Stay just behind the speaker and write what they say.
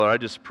Father, I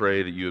just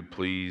pray that you would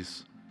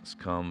please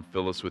come,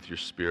 fill us with your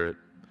Spirit,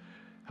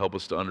 help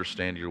us to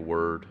understand your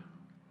word.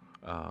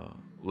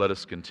 Let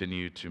us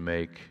continue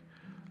to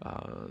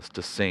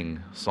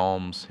sing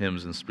psalms,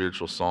 hymns, and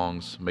spiritual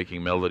songs,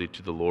 making melody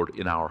to the Lord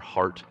in our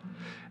heart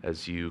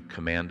as you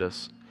command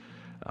us.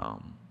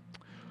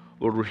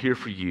 Lord, we're here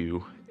for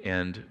you,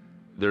 and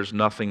there's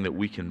nothing that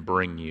we can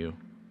bring you,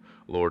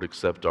 Lord,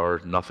 except our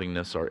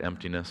nothingness, our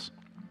emptiness.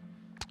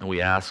 And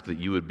we ask that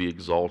you would be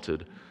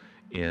exalted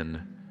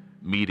in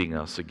meeting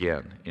us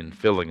again, in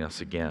filling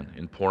us again,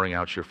 in pouring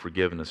out your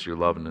forgiveness, your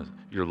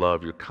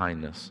love, your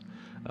kindness,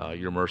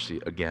 your mercy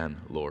again,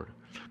 Lord.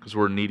 Because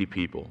we're needy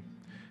people,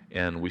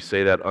 and we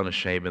say that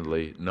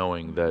unashamedly,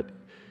 knowing that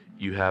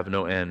you have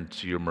no end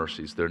to your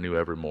mercies. They're new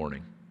every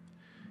morning.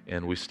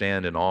 And we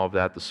stand in awe of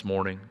that this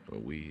morning.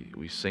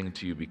 We sing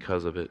to you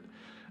because of it.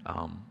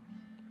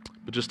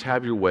 But just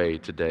have your way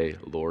today,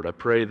 Lord. I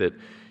pray that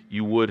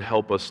you would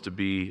help us to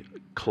be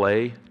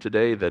clay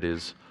today that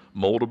is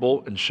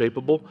moldable and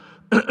shapeable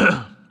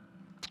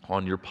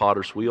on your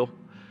potter's wheel,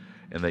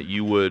 and that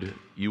you would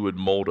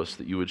mold us,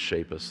 that you would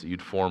shape us, that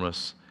you'd form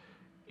us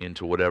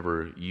into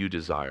whatever you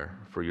desire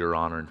for your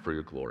honor and for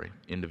your glory,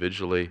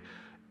 individually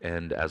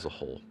and as a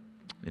whole.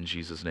 In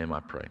Jesus' name I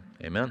pray.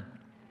 Amen.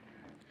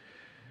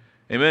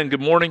 Amen. Good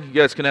morning. You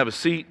guys can have a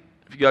seat.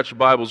 If you got your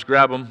Bibles,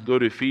 grab them. Go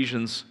to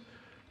Ephesians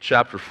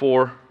chapter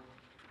 4,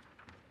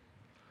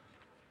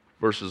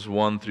 verses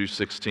 1 through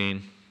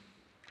 16.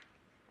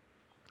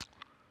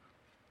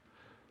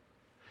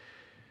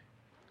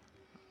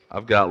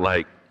 I've got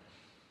like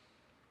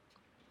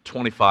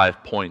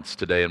 25 points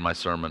today in my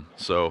sermon,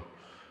 so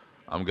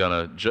I'm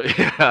gonna.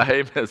 Yeah,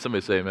 amen.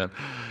 Somebody say amen.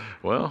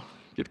 Well,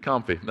 get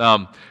comfy.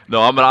 No,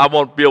 I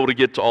won't be able to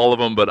get to all of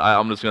them, but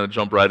I'm just gonna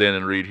jump right in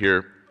and read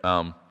here.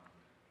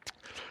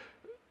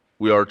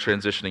 We are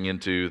transitioning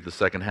into the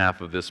second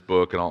half of this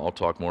book, and I'll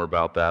talk more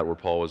about that, where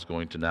Paul is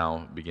going to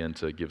now begin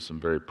to give some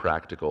very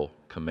practical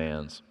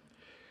commands.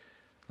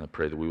 I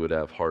pray that we would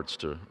have hearts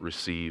to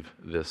receive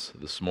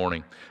this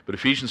morning. But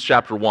Ephesians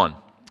chapter 1,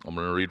 I'm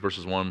going to read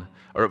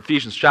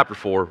Ephesians chapter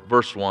 4,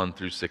 verse 1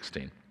 through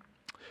 16.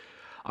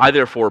 I,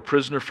 therefore, a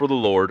prisoner for the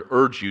Lord,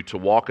 urge you to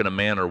walk in a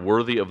manner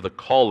worthy of the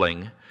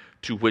calling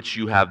to which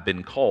you have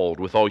been called,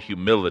 with all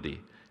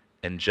humility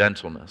and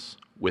gentleness,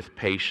 with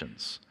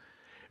patience,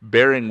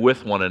 bearing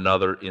with one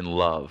another in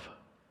love,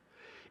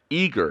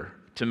 eager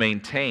to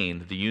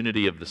maintain the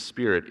unity of the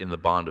Spirit in the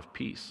bond of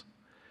peace.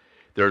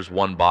 There is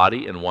one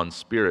body and one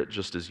Spirit,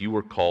 just as you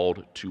were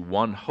called to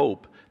one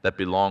hope that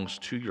belongs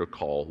to your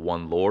call,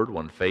 one Lord,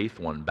 one faith,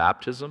 one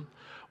baptism,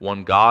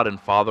 one God and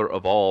Father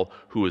of all,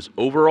 who is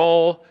over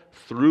all,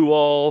 through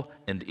all,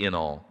 and in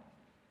all.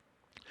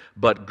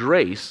 But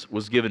grace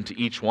was given to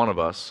each one of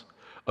us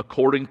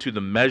according to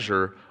the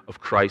measure of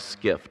Christ's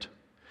gift.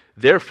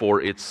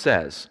 Therefore it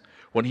says,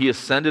 when he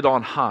ascended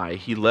on high,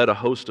 he led a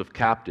host of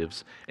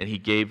captives, and he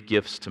gave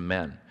gifts to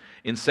men.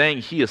 In saying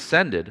he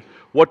ascended,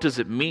 what does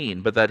it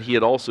mean but that he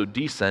had also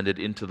descended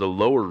into the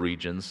lower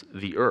regions,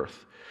 the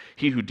earth?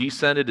 He who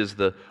descended is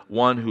the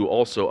one who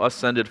also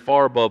ascended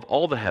far above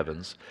all the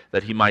heavens,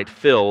 that he might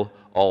fill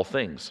all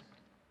things.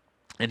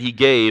 And he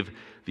gave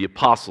the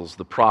apostles,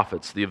 the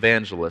prophets, the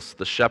evangelists,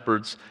 the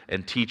shepherds,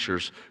 and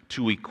teachers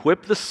to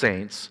equip the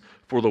saints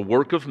for the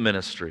work of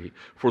ministry,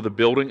 for the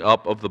building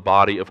up of the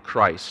body of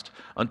Christ,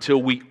 until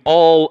we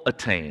all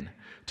attain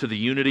to the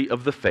unity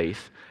of the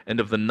faith and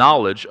of the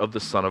knowledge of the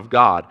Son of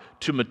God,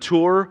 to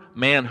mature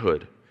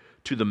manhood,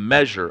 to the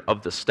measure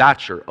of the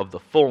stature of the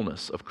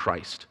fullness of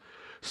Christ,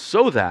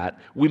 so that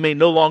we may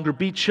no longer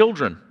be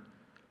children,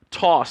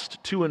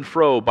 tossed to and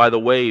fro by the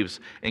waves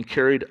and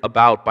carried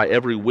about by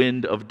every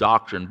wind of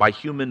doctrine, by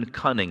human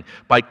cunning,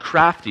 by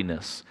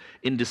craftiness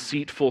in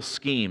deceitful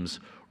schemes.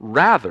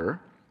 Rather,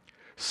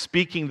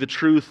 speaking the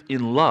truth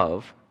in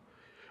love,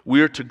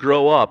 we are to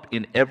grow up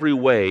in every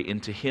way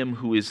into Him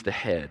who is the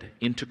head,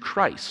 into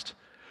Christ,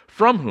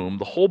 from whom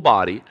the whole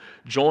body,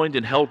 joined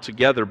and held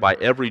together by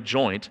every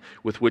joint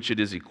with which it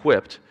is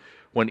equipped,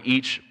 when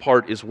each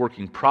part is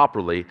working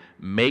properly,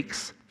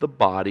 makes the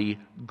body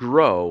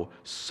grow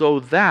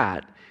so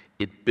that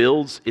it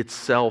builds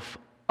itself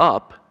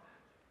up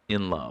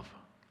in love.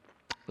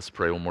 Let's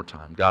pray one more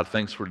time. God,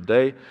 thanks for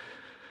today.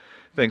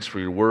 Thanks for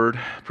your word.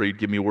 Pray you'd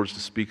give me words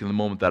to speak in the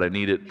moment that I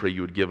need it. Pray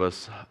you would give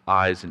us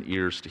eyes and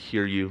ears to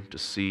hear you, to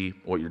see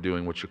what you're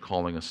doing, what you're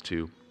calling us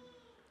to.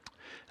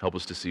 Help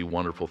us to see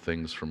wonderful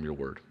things from your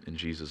word. In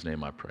Jesus'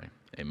 name I pray.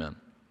 Amen.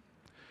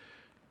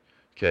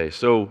 Okay,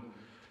 so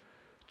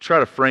try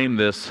to frame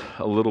this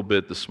a little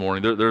bit this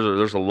morning.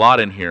 There's a lot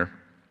in here.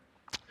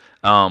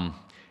 And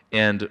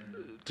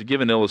to give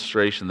an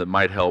illustration that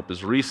might help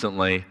is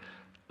recently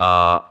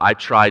I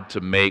tried to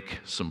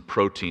make some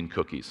protein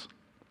cookies.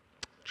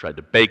 Tried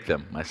to bake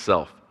them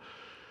myself.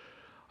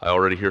 I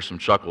already hear some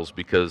chuckles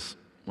because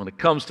when it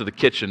comes to the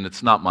kitchen,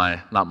 it's not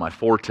my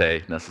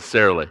forte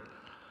necessarily.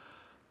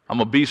 I'm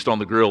a beast on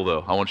the grill,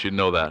 though. I want you to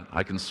know that.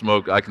 I can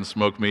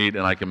smoke meat,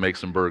 and I can make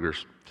some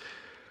burgers.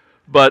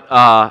 But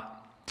I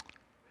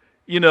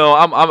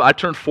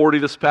turned 40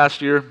 this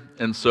past year,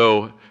 and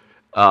so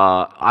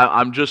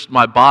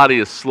my body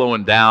is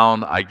slowing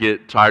down. I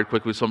get tired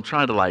quickly, so I'm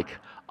trying to like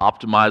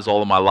optimize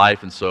all of my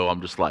life, and so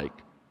I'm just like,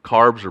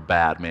 carbs are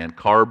bad, man.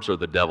 Carbs are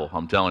the devil,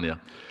 I'm telling you.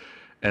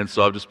 And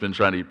so I've just been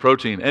trying to eat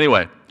protein.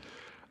 Anyway,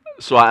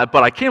 but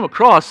I came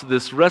across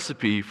this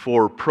recipe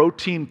for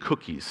protein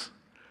cookies,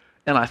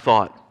 and I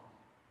thought,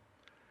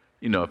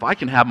 if I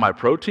can have my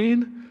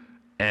protein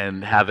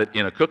and have it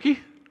in a cookie,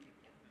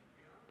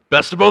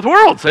 best of both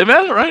worlds,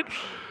 amen, right?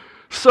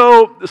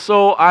 So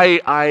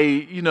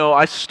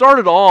I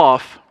started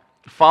off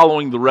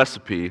following the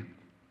recipe,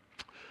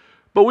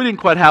 but we didn't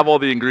quite have all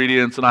the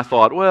ingredients, and I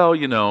thought, well,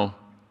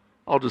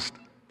 I'll just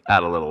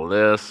add a little of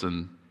this,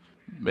 and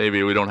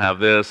maybe we don't have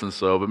this,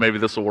 but maybe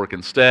this will work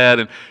instead.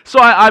 And so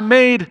I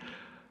made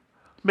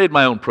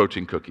my own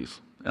protein cookies,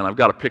 and I've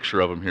got a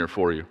picture of them here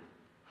for you.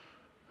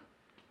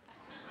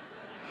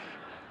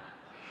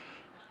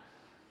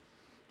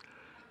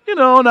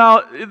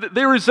 Now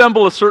they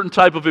resemble a certain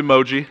type of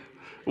emoji.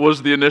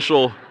 Was the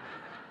initial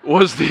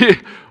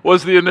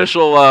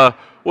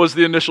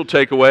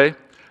takeaway,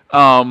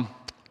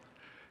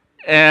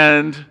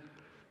 and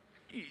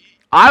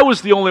I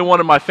was the only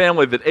one in my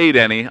family that ate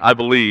any. I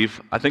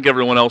believe. I think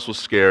everyone else was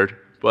scared,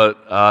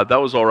 but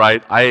that was all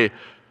right.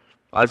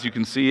 As you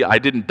can see, I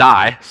didn't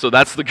die, so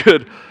that's the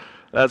good.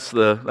 That's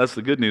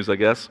the good news, I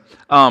guess.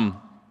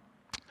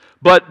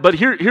 But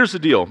here's the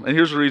deal, and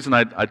here's the reason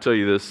I tell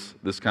you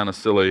this kind of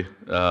silly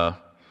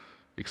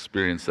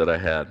experience that I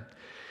had,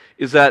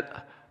 is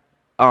that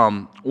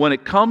when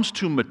it comes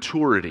to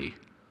maturity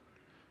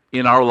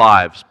in our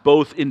lives,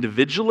 both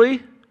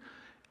individually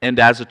and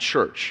as a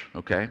church,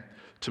 okay,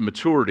 to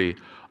maturity,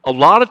 a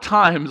lot of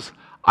times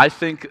I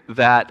think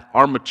that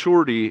our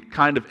maturity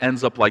kind of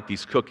ends up like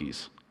these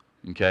cookies,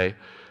 okay?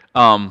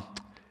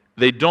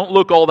 They don't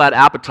look all that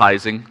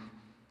appetizing,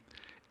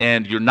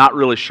 and you're not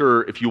really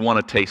sure if you want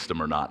to taste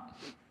them or not.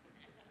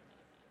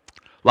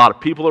 A lot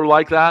of people are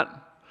like that.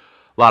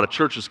 A lot of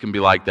churches can be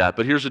like that.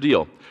 But here's the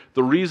deal.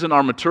 The reason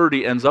our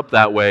maturity ends up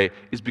that way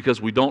is because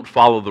we don't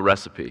follow the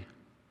recipe.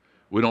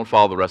 We don't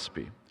follow the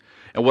recipe.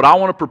 And what I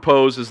want to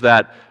propose is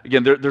that,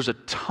 again, there's a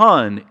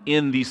ton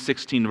in these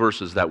 16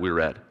 verses that we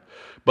read.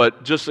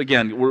 But just,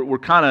 again,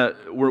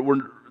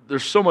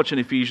 there's so much in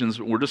Ephesians,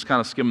 we're just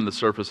kind of skimming the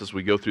surface as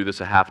we go through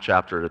this a half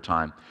chapter at a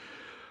time.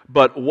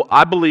 But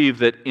I believe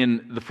that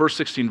in the first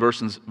 16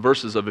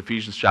 verses of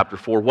Ephesians chapter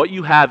 4, what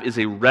you have is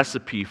a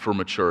recipe for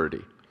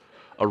maturity.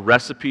 A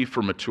recipe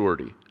for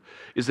maturity.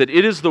 Is that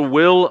it is the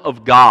will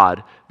of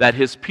God that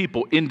His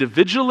people,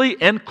 individually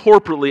and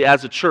corporately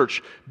as a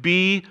church,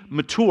 be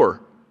mature.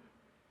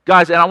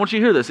 Guys, and I want you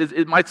to hear this.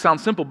 It might sound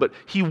simple, but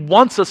He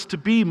wants us to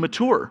be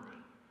mature.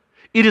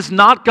 It is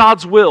not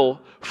God's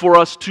will for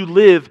us to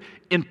live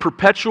in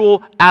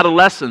perpetual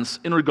adolescence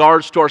in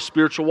regards to our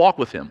spiritual walk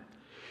with Him.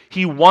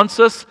 He wants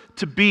us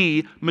to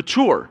be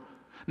mature.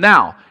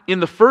 Now, in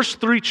the first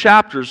 3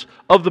 chapters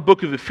of the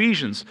book of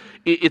Ephesians,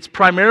 it's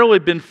primarily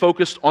been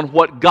focused on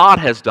what God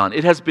has done.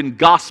 It has been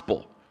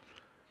gospel.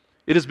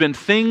 It has been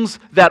things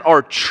that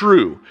are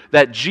true,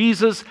 that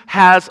Jesus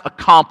has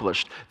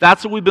accomplished.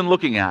 That's what we've been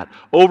looking at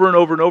over and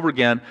over and over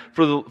again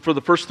for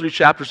the first 3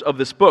 chapters of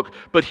this book.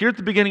 But here at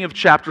the beginning of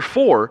chapter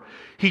 4,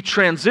 he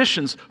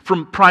transitions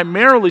from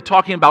primarily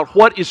talking about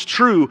what is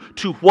true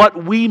to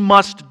what we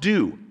must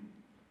do.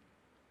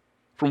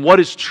 From what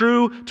is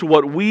true to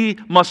what we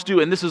must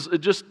do. And this is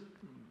just,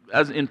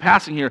 as in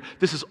passing here,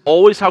 this is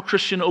always how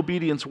Christian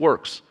obedience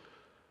works.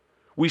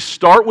 We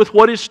start with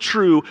what is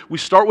true, we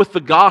start with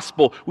the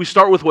gospel, we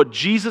start with what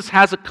Jesus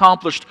has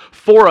accomplished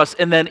for us,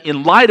 and then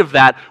in light of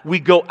that, we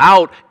go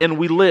out and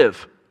we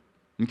live.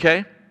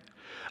 Okay?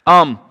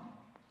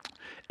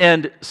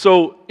 And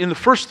so in the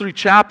first 3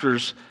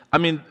 chapters,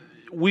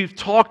 we've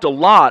talked a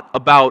lot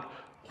about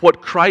what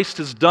Christ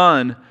has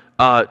done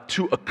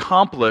to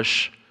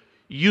accomplish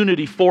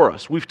unity for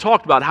us. We've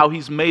talked about how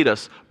He's made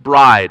us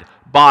bride,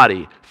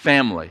 body,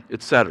 family,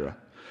 etc.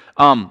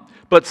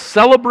 But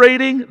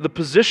celebrating the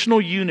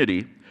positional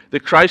unity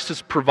that Christ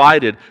has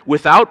provided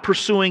without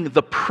pursuing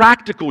the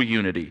practical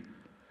unity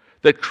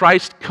that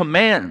Christ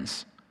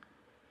commands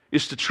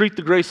is to treat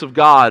the grace of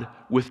God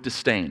with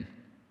disdain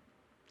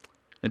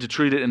and to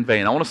treat it in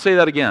vain. I want to say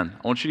that again.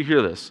 I want you to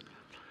hear this.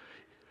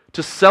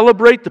 To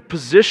celebrate the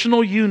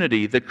positional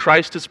unity that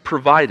Christ has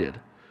provided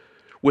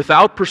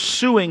without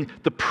pursuing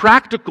the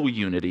practical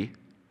unity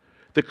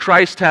that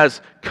Christ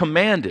has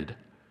commanded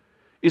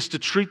is to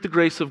treat the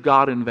grace of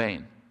God in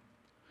vain.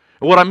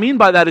 And what I mean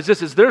by that is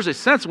this, is there's a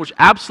sense in which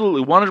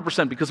absolutely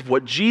 100% because of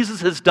what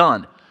Jesus has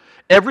done,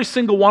 every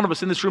single one of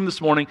us in this room this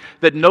morning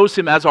that knows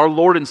Him as our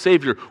Lord and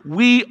Savior,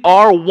 we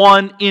are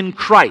one in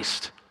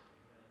Christ.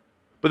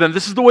 But then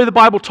this is the way the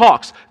Bible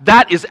talks.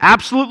 That is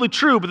absolutely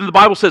true, but then the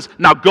Bible says,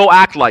 now go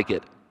act like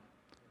it.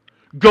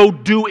 Go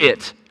do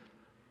it.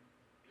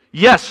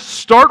 Yes,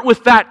 start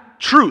with that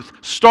truth.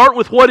 Start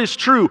with what is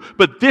true,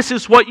 but this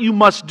is what you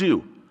must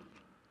do.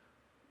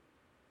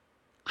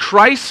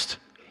 Christ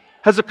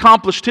has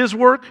accomplished His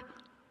work.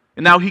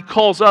 And now he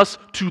calls us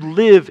to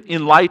live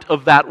in light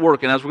of that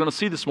work. And as we're going to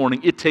see this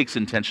morning, it takes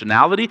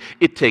intentionality,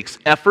 it takes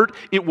effort.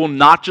 It will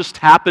not just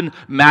happen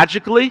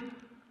magically.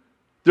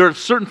 There are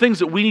certain things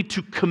that we need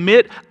to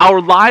commit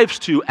our lives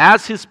to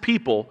as his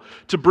people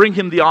to bring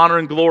him the honor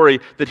and glory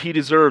that he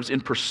deserves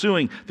in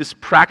pursuing this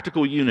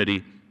practical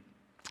unity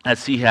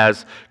as he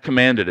has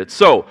commanded it.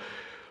 So,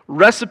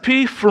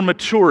 recipe for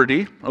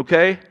maturity,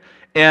 okay?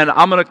 And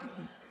I'm going to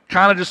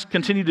kind of just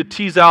continue to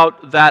tease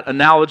out that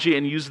analogy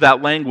and use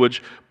that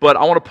language, but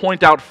I want to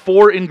point out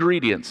 4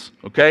 ingredients,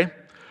 okay?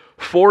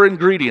 4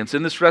 ingredients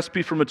in this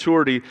recipe for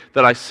maturity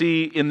that I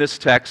see in this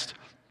text,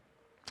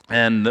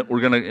 and that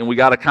we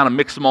got to kind of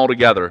mix them all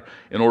together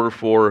in order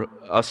for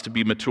us to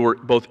be mature,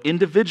 both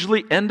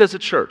individually and as a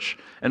church.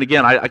 And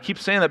again, I keep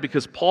saying that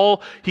because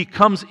Paul, he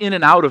comes in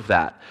and out of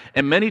that.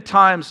 And many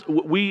times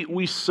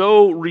we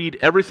so read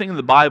everything in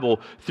the Bible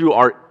through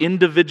our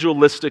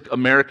individualistic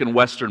American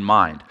Western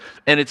mind.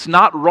 And it's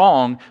not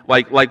wrong,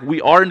 like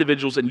we are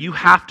individuals and you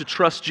have to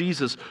trust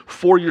Jesus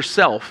for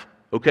yourself,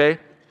 okay?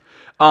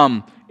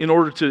 In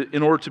order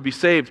to be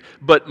saved.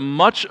 But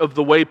much of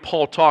the way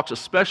Paul talks,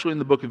 especially in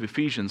the book of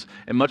Ephesians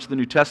and much of the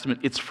New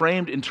Testament, it's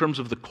framed in terms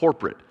of the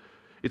corporate.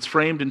 It's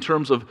framed in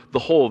terms of the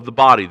whole of the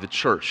body, the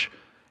church.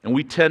 And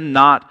we tend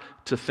not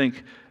to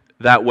think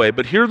that way.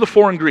 But here are the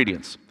 4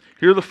 ingredients.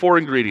 Here are the 4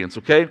 ingredients,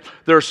 okay?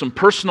 There are some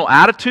personal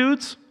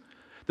attitudes,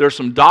 there are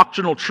some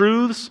doctrinal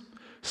truths,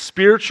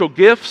 spiritual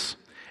gifts,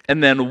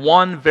 and then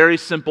one very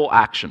simple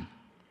action,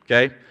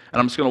 okay?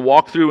 And I'm just going to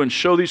walk through and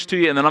show these to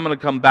you, and then I'm going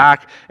to come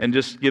back and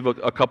just give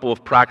a couple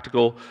of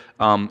practical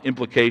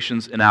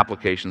implications and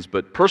applications.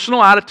 But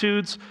personal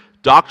attitudes,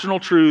 doctrinal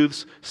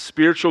truths,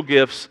 spiritual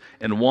gifts,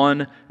 and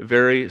one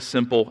very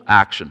simple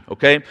action,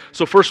 okay?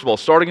 So first of all,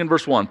 starting in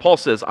verse 1, Paul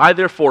says, I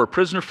therefore, a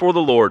prisoner for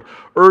the Lord,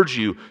 urge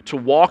you to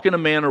walk in a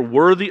manner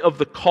worthy of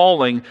the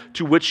calling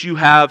to which you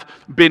have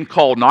been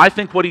called. Now I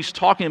think what he's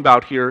talking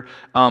about here,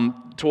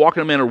 to walk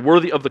in a manner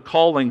worthy of the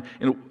calling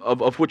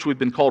of which we've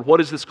been called.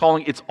 What is this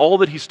calling? It's all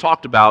that he's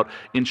talked about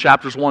in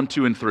chapters 1,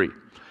 2, and 3.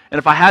 And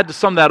if I had to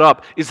sum that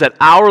up, is that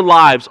our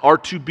lives are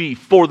to be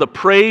for the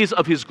praise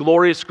of his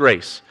glorious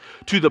grace.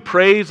 To the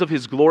praise of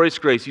his glorious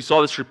grace. You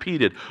saw this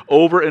repeated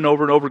over and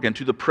over and over again.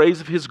 To the praise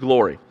of his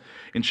glory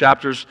in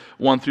chapters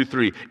 1 through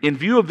 3. In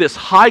view of this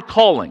high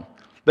calling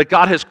that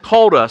God has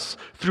called us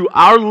through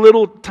our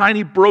little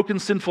tiny broken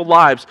sinful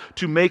lives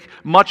to make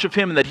much of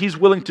him, and that he's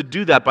willing to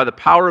do that by the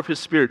power of his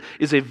Spirit,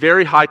 is a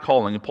very high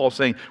calling. And Paul's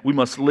saying we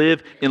must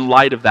live in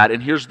light of that.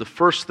 And here's the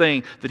first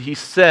thing that he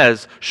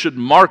says should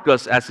mark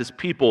us as his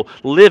people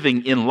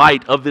living in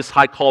light of this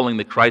high calling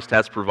that Christ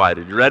has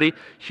provided. You ready?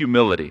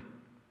 Humility.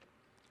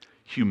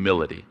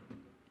 Humility.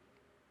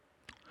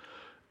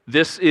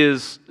 This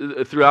is,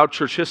 throughout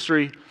church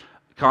history,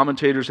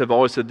 commentators have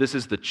always said this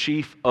is the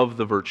chief of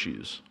the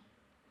virtues.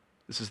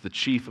 This is the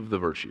chief of the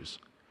virtues.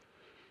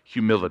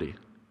 Humility.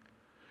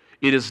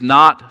 It is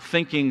not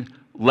thinking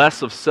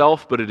less of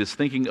self, but it is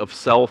thinking of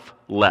self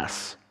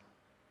less,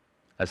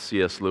 as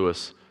C.S.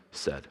 Lewis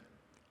said.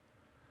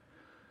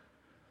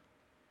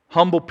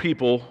 Humble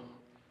people,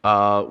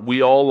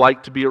 we all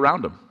like to be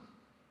around them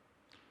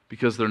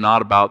because they're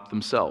not about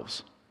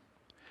themselves.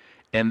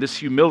 And this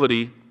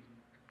humility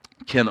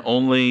can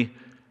only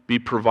be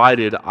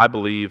provided, I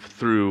believe,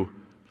 through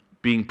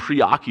being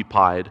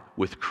preoccupied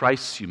with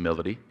Christ's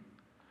humility.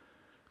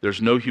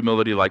 There's no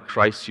humility like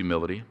Christ's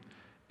humility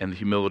and the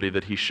humility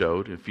that he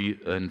showed.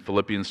 In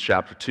Philippians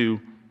chapter 2,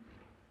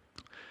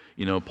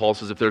 Paul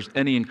says, if there's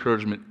any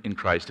encouragement in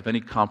Christ, if any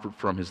comfort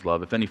from his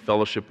love, if any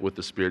fellowship with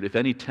the Spirit, if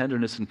any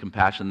tenderness and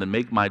compassion, then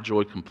make my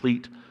joy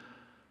complete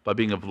by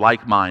being of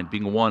like mind,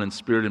 being one in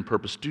spirit and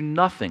purpose. Do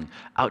nothing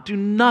out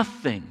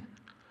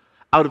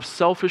of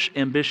selfish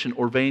ambition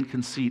or vain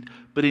conceit,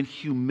 but in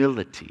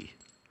humility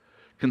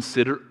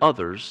consider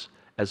others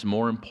as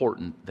more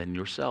important than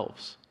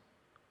yourselves.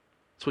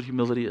 That's what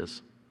humility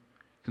is,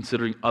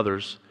 considering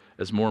others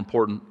as more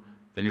important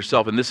than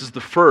yourself. And this is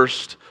the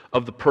first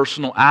of the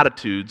personal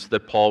attitudes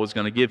that Paul is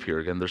going to give here.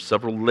 Again, there's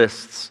several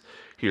lists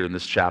here in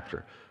this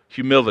chapter.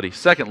 Humility.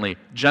 Secondly,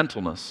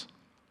 gentleness.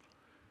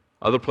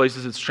 Other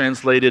places it's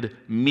translated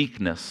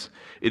meekness.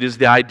 It is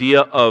the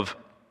idea of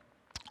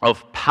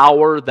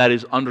power that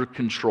is under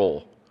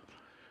control.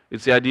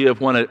 It's the idea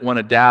of when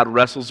a dad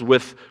wrestles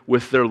with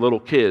their little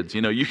kids.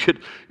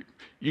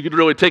 You could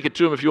really take it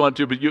to them if you want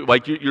to,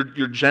 but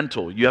you're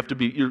gentle. You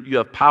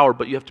have power,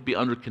 but you have to be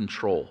under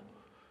control.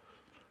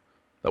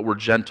 That we're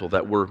gentle,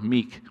 that we're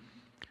meek.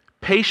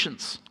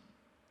 Patience.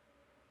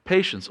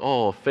 Patience,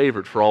 a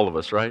favorite for all of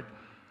us, right?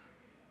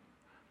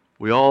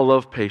 We all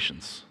love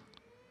patience.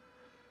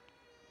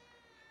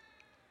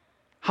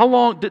 How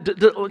long,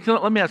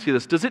 let me ask you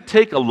this, does it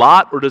take a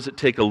lot or does it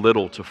take a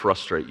little to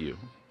frustrate you?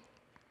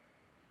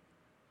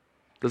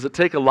 Does it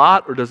take a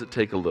lot or does it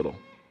take a little?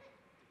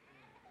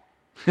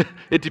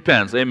 It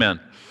depends, amen.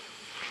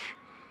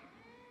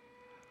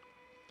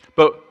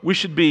 But we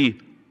should be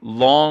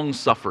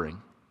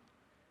long-suffering,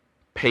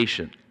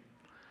 patient.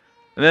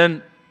 And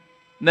then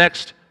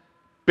next,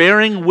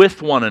 bearing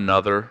with one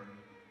another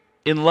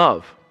in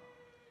love.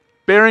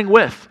 Bearing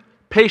with.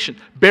 patient,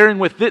 bearing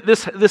with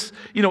this,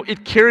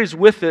 it carries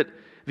with it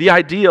the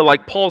idea,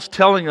 like Paul's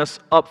telling us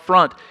up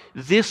front,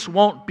 this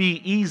won't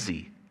be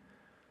easy.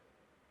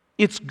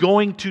 It's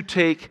going to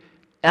take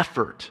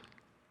effort.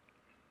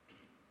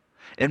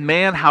 And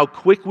man, how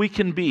quick we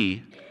can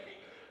be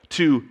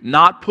to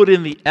not put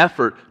in the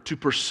effort to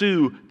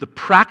pursue the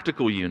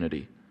practical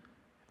unity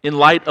in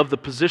light of the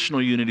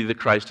positional unity that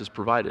Christ has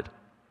provided.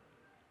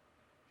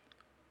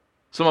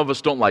 Some of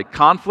us don't like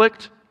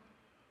conflict.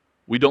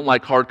 We don't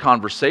like hard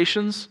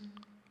conversations.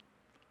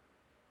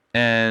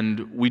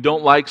 And we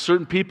don't like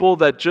certain people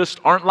that just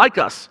aren't like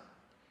us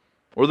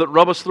or that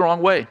rub us the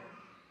wrong way.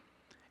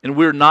 And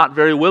we're not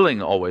very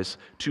willing always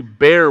to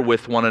bear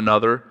with one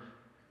another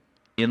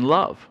in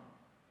love.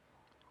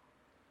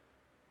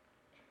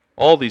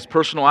 All these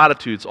personal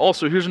attitudes.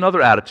 Also, here's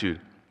another attitude.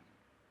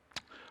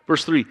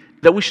 Verse 3,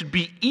 that we should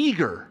be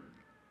eager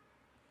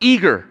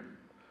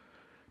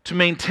to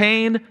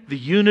maintain the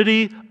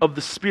unity of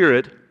the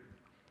Spirit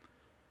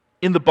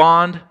in the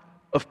bond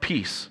of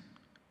peace.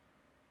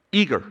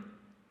 Eager.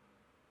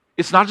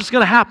 It's not just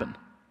going to happen.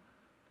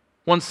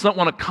 When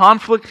a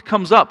conflict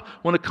comes up,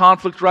 when a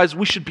conflict arises,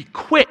 we should be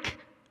quick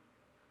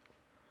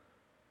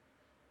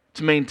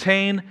to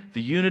maintain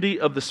the unity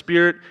of the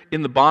Spirit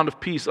in the bond of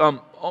peace.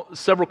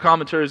 Several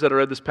commentaries that I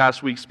read this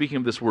past week, speaking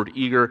of this word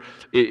eager,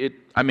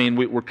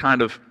 we're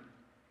kind of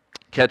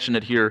catching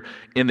it here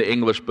in the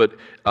English, but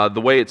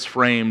the way it's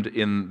framed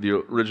in the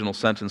original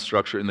sentence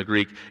structure in the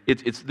Greek,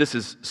 this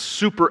is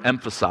super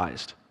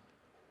emphasized.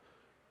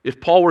 If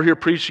Paul were here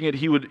preaching it,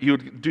 he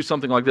would do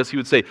something like this. He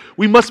would say,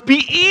 we must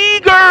be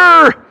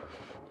eager!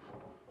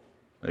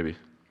 Maybe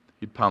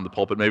he'd pound the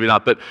pulpit, maybe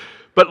not, but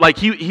like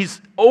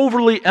he's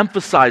overly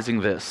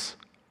emphasizing this.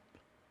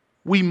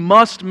 We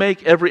must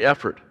make every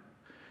effort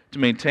to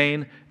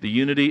maintain the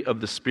unity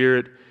of the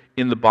Spirit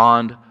in the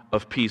bond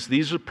of peace.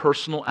 These are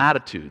personal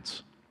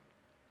attitudes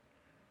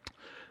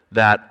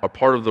that are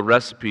part of the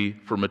recipe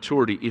for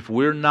maturity. If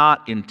we're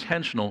not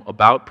intentional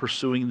about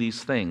pursuing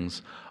these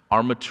things,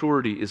 our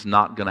maturity is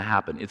not going to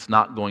happen. It's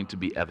not going to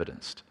be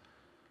evidenced.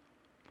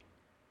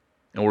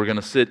 And we're going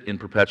to sit in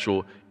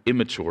perpetual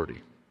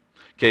immaturity.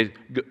 Okay,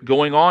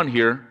 going on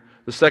here,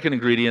 the second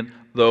ingredient,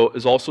 though,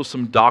 is also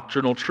some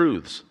doctrinal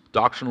truths.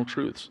 Doctrinal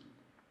truths.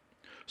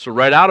 So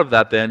right out of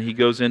that, then, he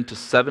goes into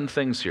 7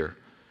 things here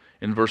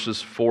in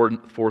verses 4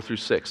 through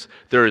 6.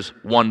 There is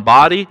one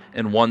body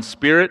and one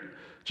Spirit,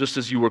 just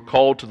as you were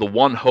called to the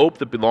one hope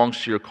that belongs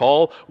to your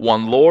call,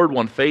 one Lord,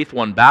 one faith,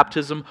 one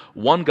baptism,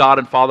 one God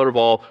and Father of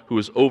all, who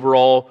is over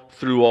all,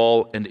 through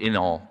all, and in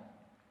all.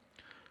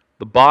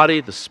 The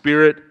body, the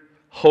Spirit,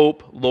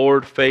 hope,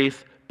 Lord,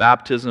 faith,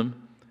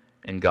 baptism,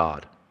 and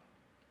God.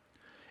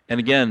 And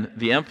again,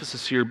 the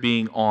emphasis here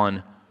being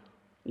on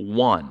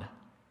one.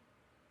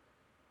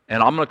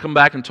 And I'm going to come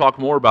back and talk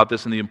more about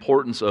this and the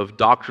importance of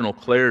doctrinal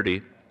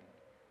clarity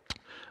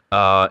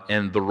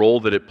and the role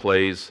that it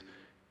plays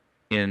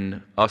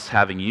in us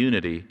having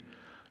unity.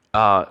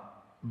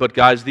 But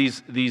guys,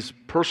 these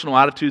personal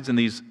attitudes and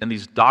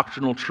these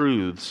doctrinal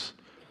truths,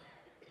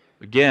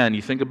 again,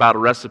 you think about a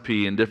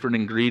recipe and different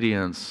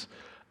ingredients,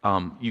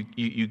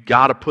 you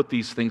got to put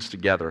these things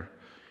together.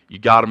 You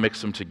got to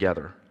mix them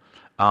together.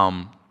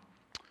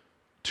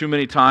 Too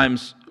many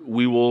times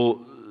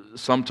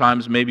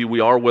sometimes maybe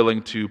we are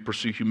willing to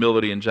pursue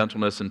humility and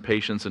gentleness and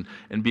patience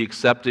and be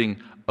accepting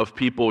of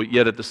people,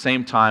 yet at the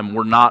same time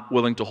we're not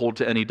willing to hold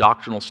to any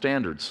doctrinal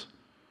standards.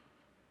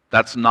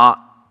 That's not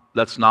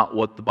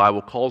what the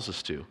Bible calls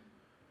us to.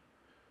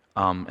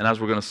 And as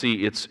we're going to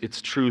see,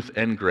 it's truth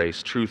and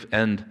grace, truth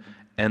and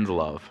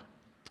love.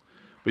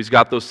 But he's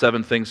got those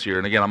 7 things here.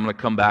 And again, I'm going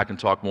to come back and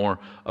talk more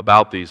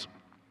about these.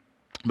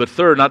 But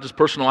third, not just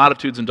personal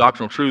attitudes and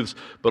doctrinal truths,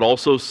 but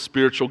also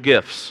spiritual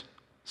gifts.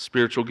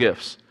 Spiritual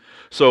gifts.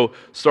 So,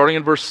 starting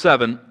in verse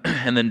 7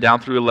 and then down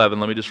through 11,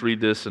 let me just read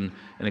this and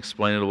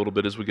explain it a little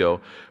bit as we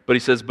go. But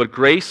he says, but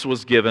grace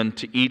was given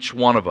to each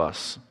one of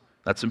us.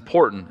 That's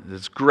important.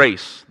 It's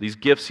grace. These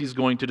gifts he's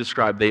going to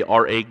describe, they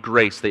are a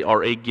grace. They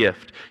are a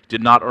gift. You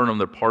did not earn them.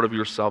 They're part of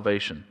your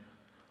salvation.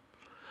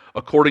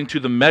 According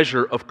to the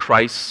measure of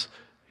Christ's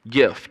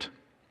gift.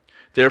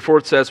 Therefore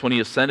it says, when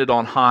he ascended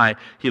on high,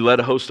 he led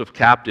a host of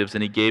captives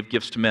and he gave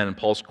gifts to men. And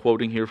Paul's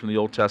quoting here from the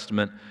Old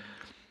Testament.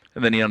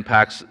 And then he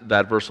unpacks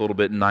that verse a little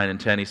bit in 9 and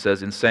 10. He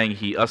says, in saying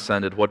he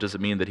ascended, what does it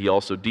mean? That he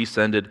also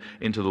descended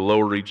into the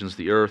lower regions of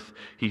the earth.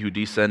 He who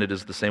descended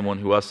is the same one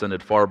who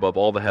ascended far above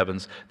all the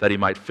heavens, that he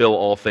might fill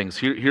all things.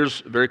 Here's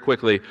very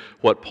quickly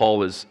what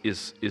Paul is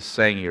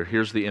saying here.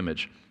 Here's the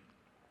image.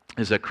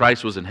 Is that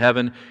Christ was in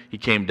heaven, he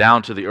came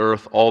down to the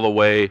earth all the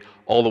way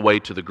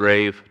to the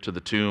grave, to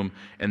the tomb,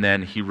 and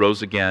then he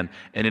rose again.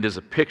 And it is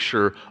a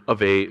picture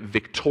of a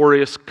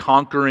victorious,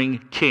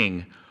 conquering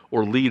king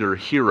or leader,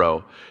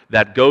 hero,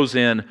 that goes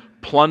in,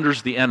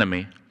 plunders the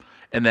enemy,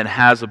 and then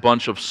has a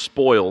bunch of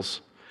spoils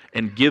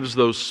and gives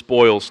those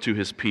spoils to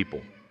his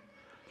people.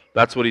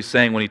 That's what he's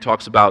saying when he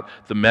talks about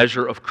the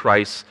measure of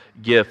Christ's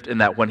gift,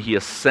 and that when he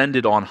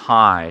ascended on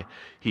high,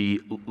 he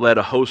led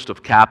a host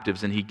of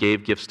captives and he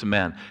gave gifts to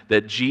men.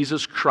 That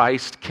Jesus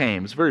Christ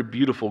came. It's a very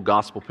beautiful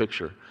gospel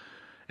picture.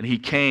 And he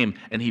came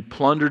and he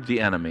plundered the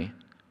enemy.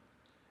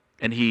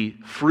 And he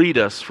freed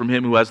us from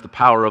him who has the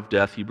power of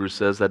death, Hebrews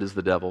says, that is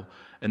the devil,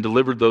 and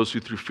delivered those who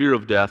through fear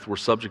of death were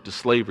subject to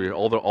slavery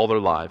all their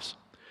lives,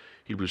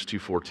 Hebrews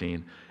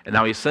 2:14. And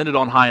now he ascended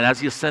on high, and as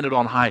he ascended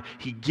on high,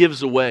 he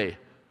gives away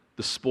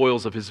the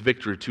spoils of his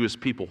victory to his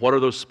people. What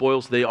are those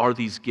spoils? They are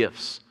these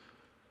gifts.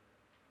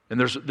 And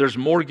there's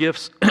more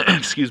gifts,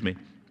 excuse me,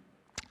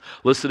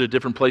 listed at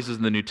different places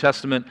in the New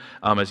Testament.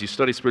 As you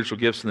study spiritual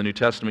gifts in the New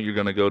Testament, you're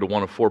going to go to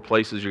one of four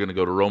places. You're going to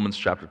go to Romans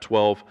chapter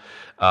 12,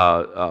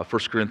 1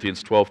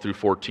 Corinthians 12 through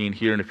 14,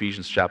 here in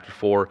Ephesians chapter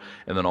 4,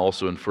 and then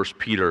also in 1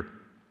 Peter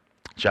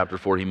chapter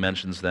 4, he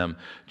mentions them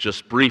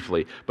just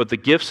briefly. But the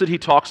gifts that he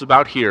talks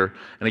about here,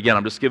 and again,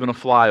 I'm just giving a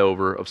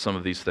flyover of some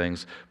of these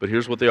things, but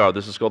here's what they are.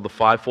 This is called the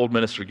fivefold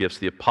ministry gifts: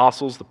 the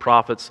apostles, the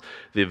prophets,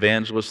 the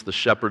evangelists, the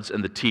shepherds,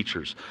 and the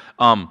teachers.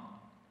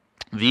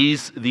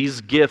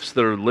 These gifts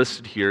that are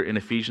listed here in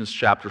Ephesians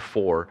chapter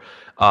 4,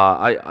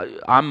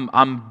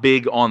 I'm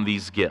big on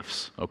these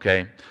gifts,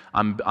 okay?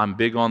 I'm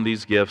big on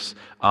these gifts.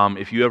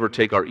 If you ever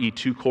take our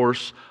E2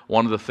 course,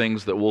 one of the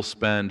things that we'll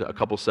spend a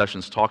couple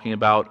sessions talking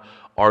about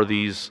are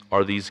these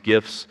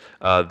gifts,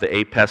 the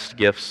APEST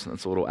gifts.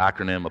 That's a little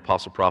acronym: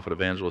 apostle, prophet,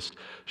 evangelist,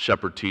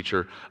 shepherd,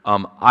 teacher.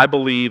 I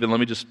believe, and let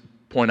me just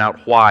point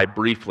out why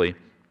briefly,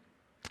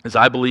 is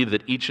I believe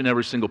that each and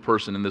every single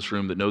person in this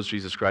room that knows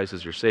Jesus Christ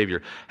as your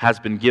Savior has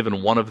been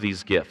given one of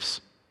these gifts,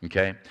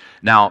 okay?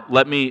 Now,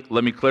 let me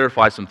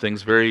clarify some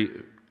things very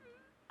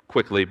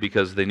quickly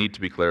because they need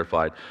to be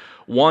clarified.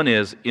 One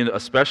is,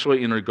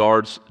 especially in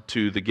regards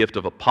to the gift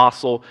of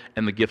apostle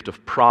and the gift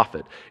of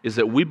prophet, is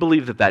that we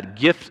believe that that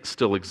gift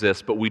still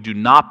exists, but we do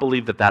not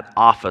believe that that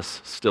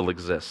office still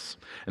exists.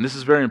 And this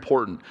is very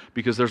important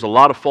because there's a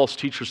lot of false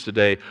teachers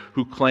today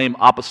who claim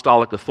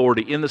apostolic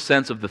authority in the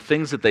sense of the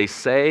things that they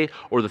say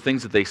or the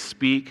things that they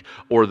speak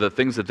or the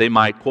things that they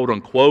might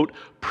quote-unquote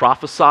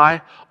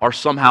prophesy are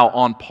somehow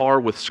on par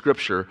with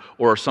Scripture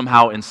or are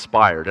somehow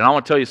inspired. And I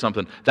want to tell you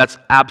something, that's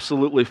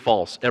absolutely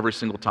false every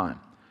single time.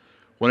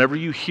 Whenever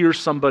you hear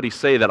somebody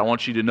say that, I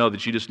want you to know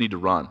that you just need to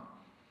run.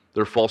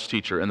 They're a false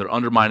teacher, and they're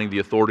undermining the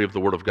authority of the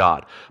Word of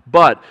God.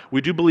 But we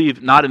do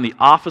believe not in the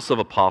office of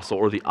apostle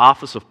or the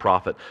office of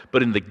prophet,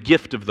 but in the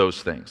gift of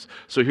those things.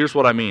 So here's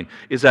what I mean,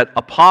 is that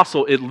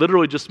apostle, it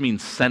literally just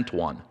means sent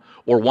one,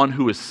 or one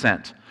who is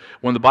sent.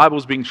 When the Bible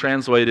was being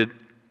translated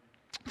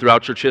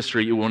throughout church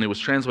history, when it was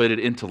translated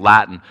into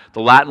Latin,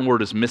 the Latin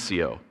word is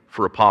missio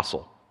for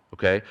apostle,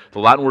 okay? The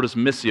Latin word is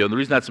missio, and the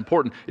reason that's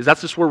important is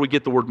that's just where we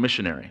get the word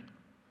missionary.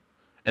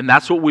 And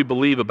that's what we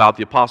believe about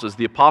the apostles.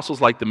 The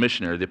apostle's like the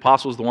missionary. The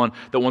apostle is the one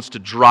that wants to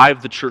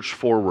drive the church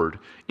forward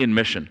in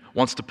mission,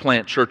 wants to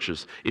plant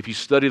churches. If you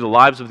study the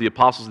lives of the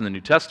apostles in the New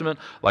Testament,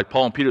 like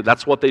Paul and Peter,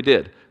 that's what they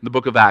did in the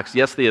book of Acts.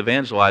 Yes, they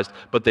evangelized,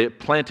 but they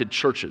planted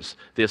churches.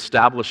 They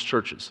established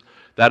churches.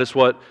 That is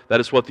what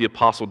the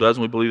apostle does,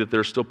 and we believe that there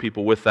are still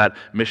people with that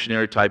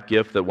missionary-type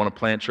gift that want to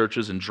plant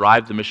churches and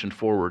drive the mission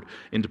forward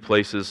into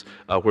places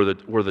where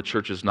the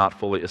church is not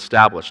fully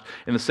established.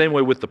 In the same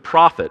way with the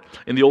prophet,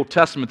 in the Old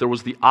Testament there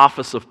was the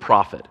office of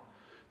prophet.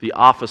 The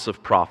office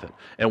of prophet.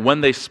 And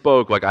when they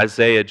spoke, like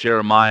Isaiah,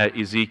 Jeremiah,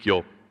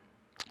 Ezekiel,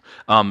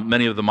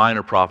 many of the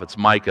minor prophets,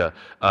 Micah,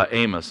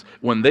 Amos,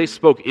 when they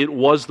spoke, it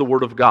was the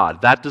Word of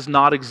God. That does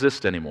not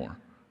exist anymore.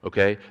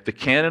 Okay? The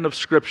canon of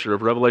Scripture,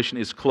 of Revelation,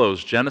 is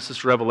closed.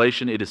 Genesis,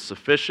 Revelation, it is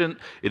sufficient,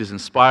 it is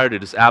inspired,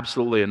 it is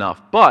absolutely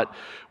enough. But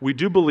we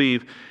do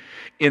believe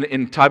in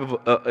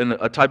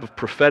a type of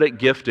prophetic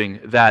gifting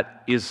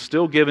that is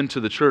still given to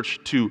the church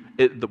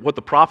what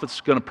the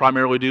prophet's going to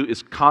primarily do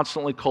is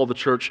constantly call the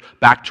church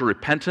back to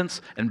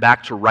repentance and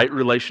back to right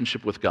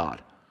relationship with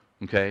God.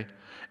 Okay?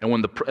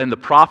 And the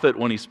prophet,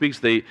 when he speaks,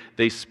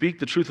 they speak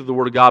the truth of the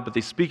Word of God, but they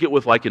speak it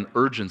with like an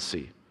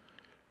urgency.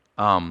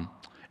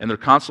 And they're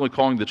constantly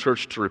calling the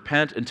church to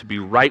repent and to be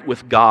right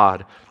with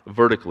God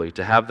vertically,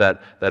 to have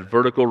that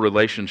vertical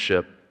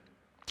relationship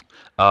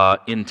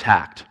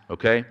intact,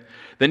 okay?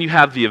 Then you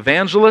have the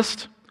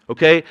evangelist,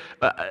 okay?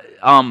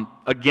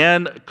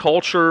 Again,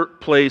 culture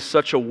plays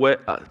such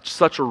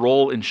a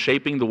role in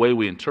shaping the way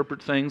we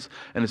interpret things,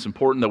 and it's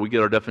important that we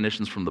get our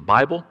definitions from the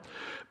Bible.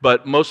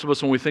 But most of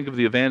us, when we think of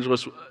the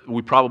evangelist,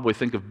 we probably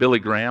think of Billy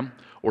Graham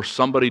or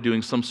somebody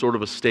doing some sort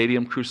of a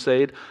stadium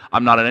crusade.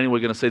 I'm not in any way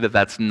going to say that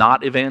that's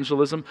not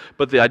evangelism,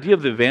 but the idea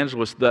of the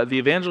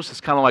evangelist is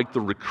kind of like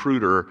the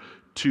recruiter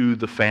to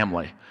the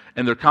family.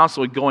 And they're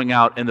constantly going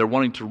out and they're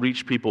wanting to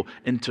reach people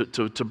and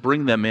to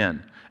bring them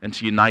in and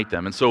to unite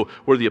them. And so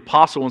where the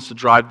apostle wants to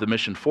drive the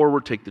mission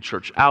forward, take the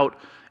church out,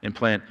 and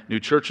plant new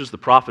churches, the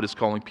prophet is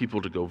calling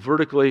people to go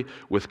vertically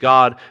with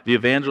God. The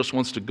evangelist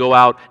wants to go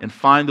out and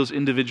find those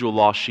individual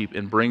lost sheep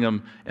and bring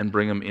them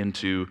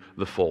into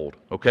the fold.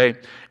 Okay?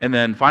 And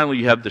then finally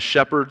you have the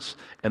shepherds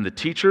and the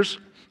teachers.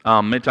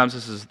 Many times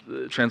this is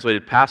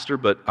translated pastor,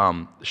 but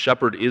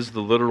shepherd is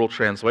the literal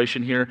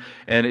translation here.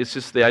 And it's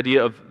just the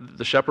idea of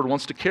the shepherd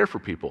wants to care for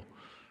people.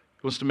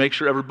 He wants to make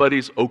sure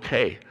everybody's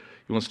okay.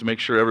 He wants to make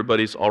sure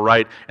everybody's all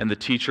right, and the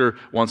teacher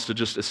wants to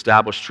just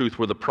establish truth,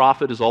 where the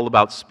prophet is all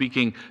about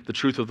speaking the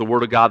truth of the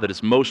Word of God that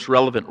is most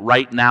relevant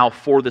right now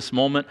for this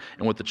moment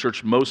and what the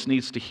church most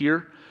needs to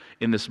hear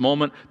in this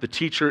moment. The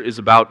teacher is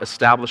about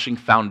establishing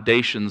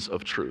foundations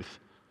of truth,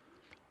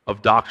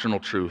 of doctrinal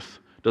truth.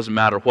 Doesn't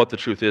matter what the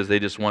truth is, they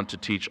just want to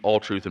teach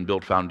all truth and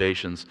build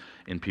foundations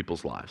in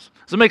people's lives.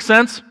 Does it make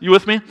sense? You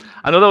with me?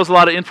 I know that was a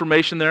lot of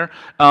information there,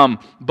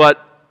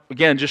 but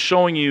again, just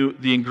showing you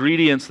the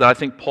ingredients that I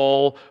think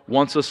Paul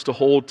wants us to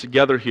hold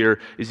together here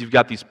is you've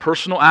got these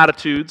personal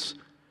attitudes,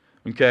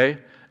 okay,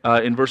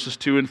 in verses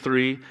 2 and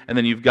 3, and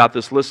then you've got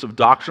this list of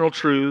doctrinal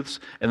truths,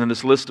 and then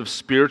this list of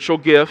spiritual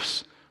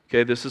gifts.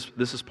 Okay, this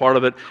is part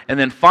of it. And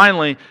then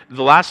finally,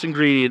 the last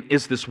ingredient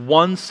is this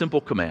one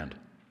simple command.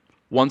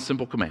 One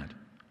simple command.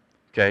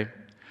 Okay?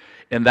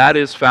 And that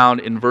is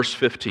found in verse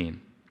 15.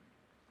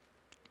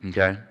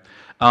 Okay?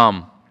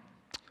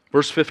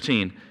 Verse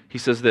 15, he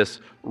says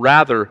this,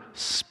 rather,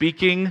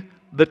 speaking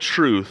the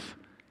truth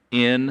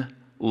in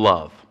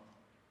love.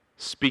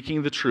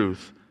 Speaking the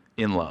truth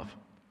in love.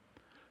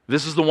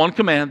 This is the one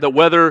command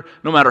that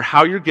no matter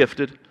how you're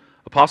gifted,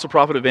 apostle,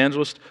 prophet,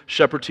 evangelist,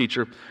 shepherd,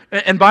 teacher.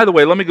 And by the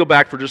way, let me go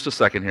back for just a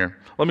second here.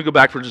 Let me go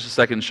back for just a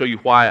second and show you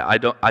why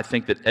I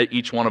think that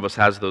each one of us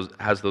has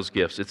those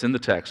gifts. It's in the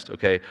text,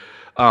 okay?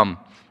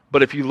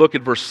 But if you look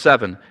at verse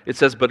 7, it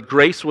says, but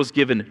grace was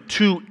given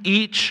to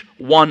each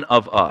one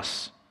of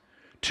us.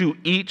 To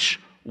each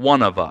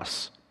one of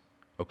us.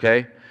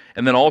 Okay?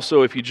 And then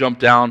also, if you jump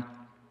down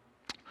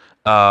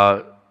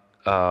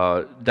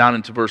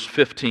into verse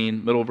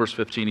 15, middle of verse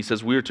 15, he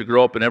says, we are to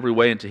grow up in every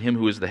way into him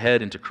who is the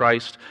head, into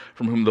Christ,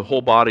 from whom the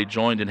whole body,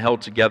 joined and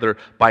held together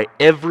by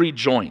every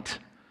joint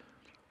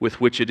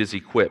with which it is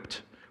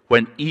equipped,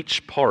 when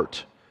each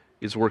part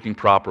is working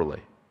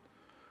properly.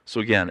 So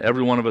again,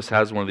 every one of us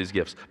has one of these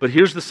gifts. But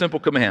here's the simple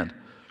command,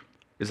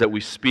 is that we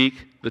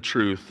speak the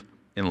truth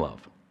in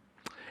love.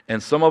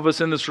 And some of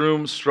us in this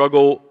room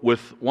struggle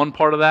with one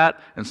part of that,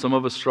 and some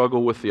of us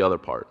struggle with the other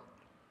part.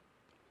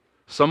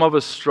 Some of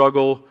us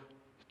struggle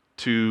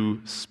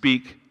to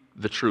speak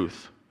the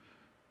truth.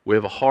 We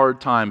have a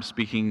hard time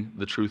speaking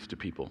the truth to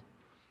people.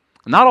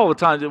 Not all the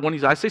time.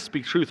 When I say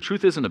speak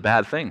truth isn't a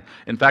bad thing.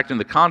 In fact, in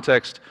the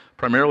context,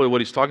 primarily what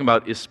he's talking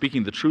about is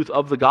speaking the truth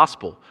of the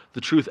gospel,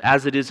 the truth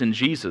as it is in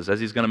Jesus, as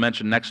he's going to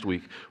mention next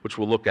week, which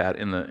we'll look at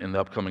in the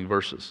upcoming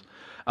verses.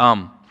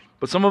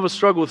 But some of us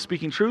struggle with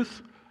speaking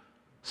truth.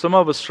 Some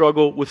of us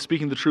struggle with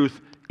speaking the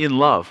truth in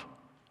love.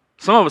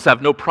 Some of us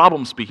have no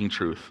problem speaking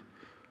truth.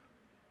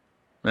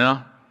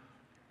 Yeah?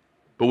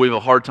 But we have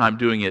a hard time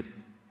doing it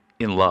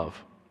in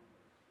love.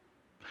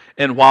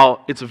 And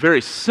while it's a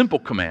very simple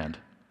command,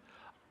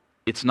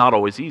 it's not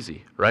always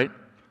easy, right?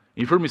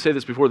 You've heard me say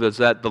this before,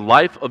 that the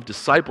life of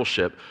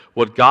discipleship,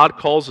 what God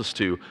calls us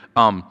to,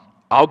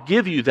 I'll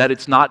give you that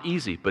it's not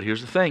easy, but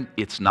here's the thing,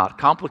 it's not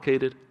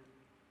complicated.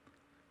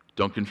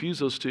 Don't confuse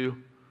those two.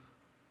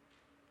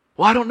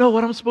 Well, I don't know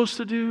what I'm supposed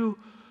to do.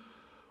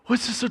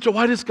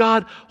 Why does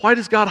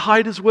God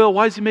hide his will?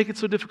 Why does he make it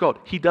so difficult?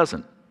 He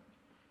doesn't.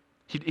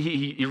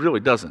 He really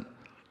doesn't.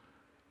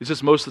 It's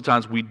just most of the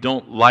times we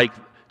don't like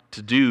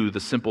to do the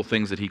simple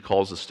things that he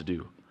calls us to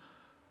do.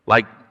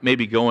 Like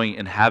maybe going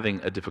and having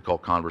a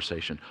difficult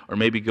conversation, or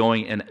maybe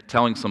going and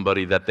telling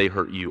somebody that they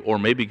hurt you, or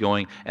maybe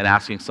going and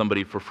asking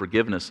somebody for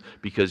forgiveness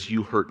because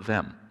you hurt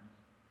them.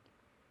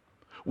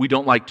 We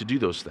don't like to do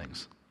those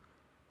things.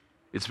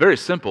 It's very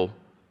simple.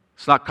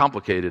 It's not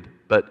complicated,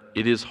 but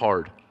it is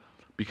hard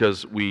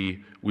because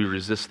we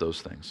resist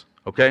those things.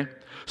 Okay?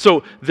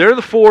 So there are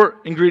the 4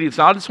 ingredients.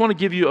 Now I just want to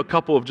give you a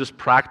couple of just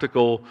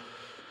practical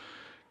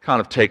kind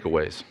of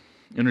takeaways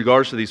in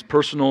regards to these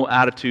personal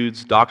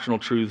attitudes, doctrinal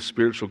truths,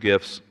 spiritual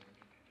gifts,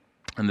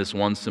 and this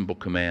one simple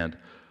command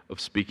of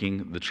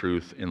speaking the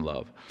truth in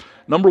love.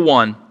 Number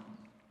 1,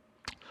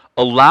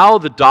 allow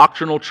the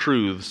doctrinal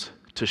truths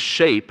to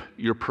shape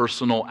your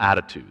personal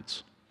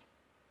attitudes.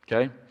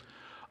 Okay?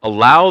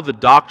 Allow the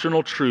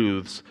doctrinal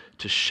truths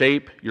to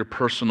shape your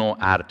personal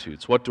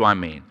attitudes. What do I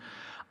mean?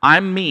 I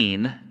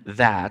mean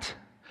that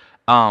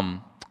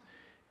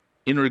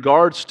in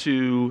regards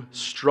to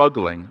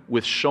struggling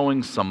with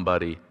showing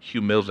somebody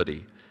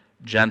humility,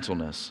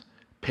 gentleness,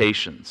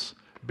 patience,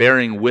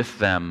 bearing with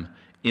them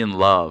in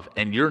love,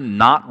 and you're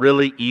not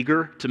really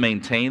eager to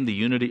maintain the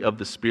unity of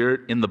the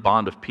Spirit in the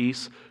bond of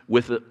peace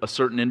with a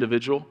certain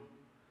individual,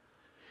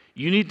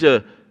 you need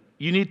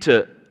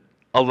to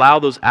allow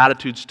those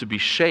attitudes to be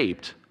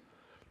shaped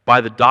by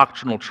the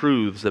doctrinal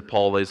truths that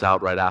Paul lays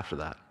out right after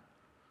that.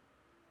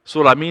 So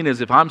what I mean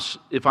is, if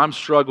I'm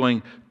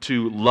struggling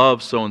to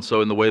love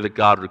so-and-so in the way that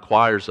God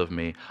requires of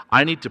me,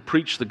 I need to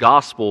preach the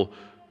gospel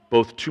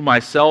both to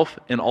myself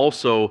and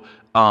also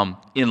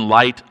in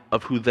light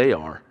of who they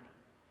are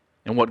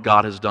and what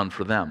God has done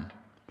for them.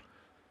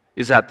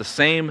 Is that the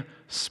same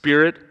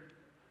Spirit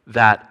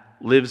that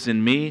lives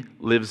in me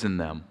lives in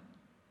them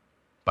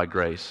by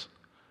grace?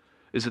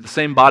 Is it the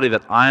same body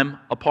that I'm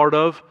a part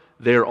of?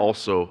 They're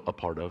also a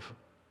part of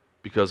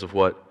because of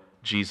what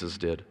Jesus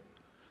did.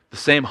 The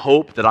same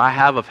hope that I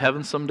have of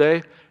heaven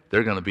someday,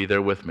 they're going to be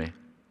there with me.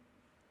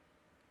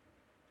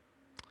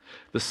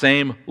 The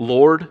same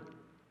Lord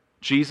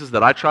Jesus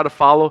that I try to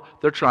follow,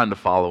 they're trying to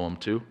follow him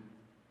too.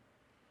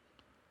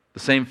 The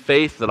same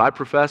faith that I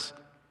profess,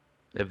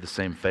 they have the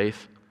same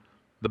faith.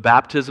 The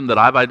baptism that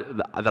I've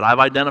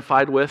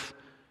identified with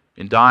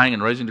in dying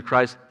and raising to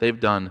Christ, they've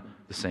done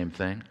the same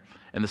thing.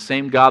 And the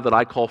same God that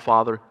I call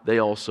Father, they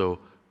also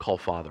call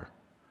Father.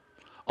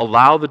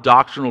 Allow the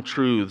doctrinal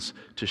truths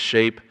to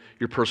shape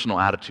your personal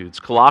attitudes.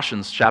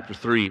 Colossians chapter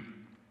 3,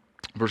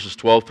 verses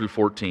 12 through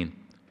 14.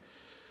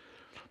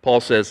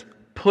 Paul says,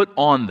 put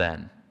on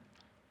then.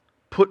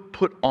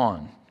 Put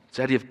on. It's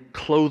the idea of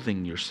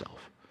clothing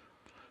yourself.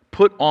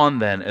 Put on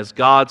then as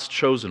God's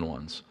chosen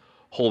ones,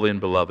 holy and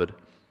beloved,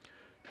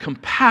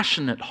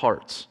 compassionate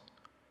hearts,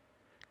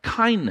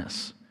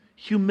 kindness,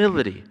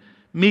 humility,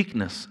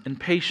 meekness, and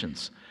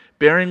patience,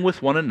 bearing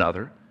with one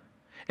another,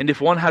 and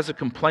if one has a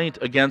complaint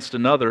against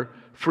another,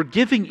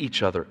 forgiving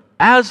each other,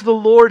 as the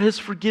Lord has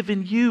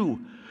forgiven you,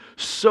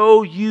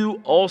 so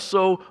you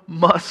also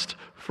must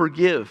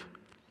forgive.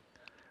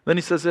 Then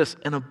he says this,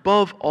 and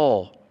above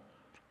all,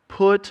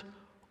 put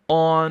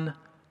on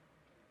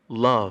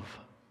love,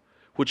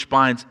 which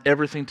binds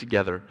everything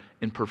together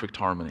in perfect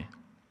harmony.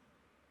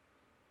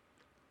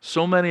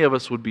 So many of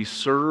us would be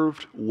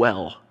served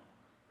well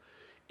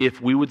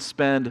if we would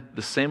spend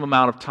the same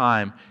amount of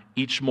time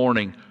each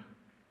morning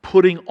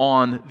putting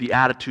on the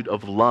attitude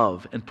of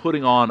love and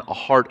putting on a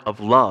heart of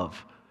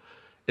love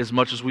as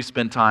much as we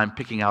spend time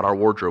picking out our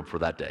wardrobe for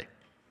that day.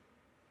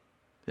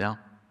 Yeah?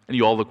 And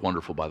you all look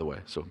wonderful, by the way,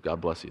 so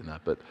God bless you in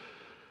that. But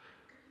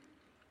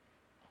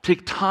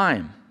take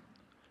time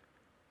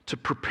to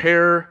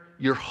prepare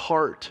your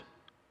heart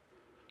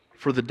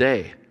for the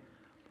day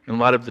in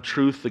light of the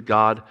truth that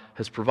God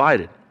has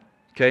provided.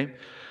 Okay?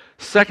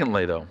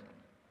 Secondly, though,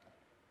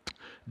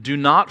 do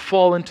not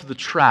fall into the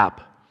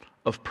trap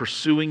of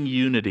pursuing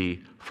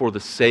unity for the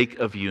sake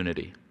of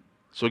unity.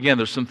 So again,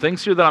 there's some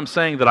things here that I'm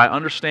saying that I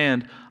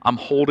understand I'm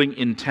holding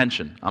in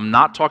tension. I'm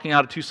not talking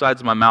out of two sides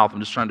of my mouth. I'm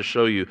just trying to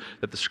show you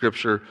that the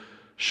Scripture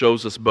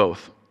shows us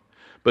both.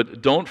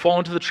 But don't fall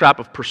into the trap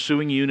of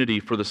pursuing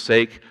unity for the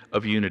sake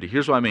of unity.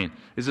 Here's what I mean.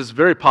 This is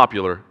very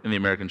popular in the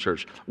American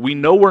church. We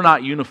know we're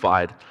not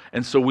unified,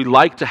 and so we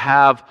like to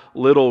have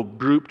little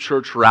group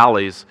church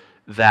rallies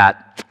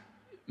that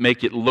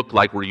make it look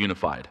like we're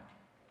unified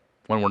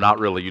when we're not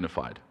really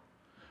unified.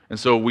 And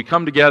so we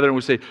come together and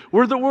we say,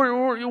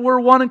 we're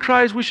one in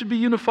Christ, we should be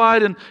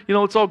unified, and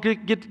let's all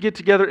get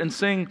together and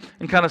sing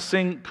and kind of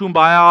sing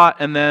Kumbaya,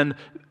 and then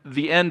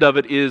the end of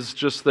it is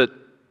just that,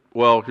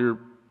 well, here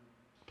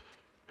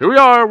we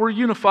are, we're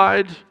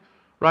unified,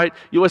 right?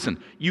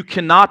 Listen, you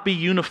cannot be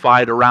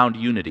unified around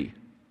unity.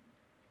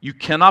 You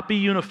cannot be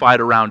unified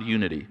around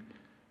unity.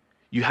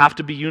 You have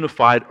to be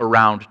unified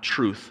around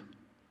truth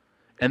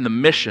and the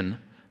mission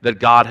that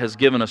God has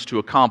given us to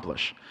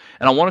accomplish.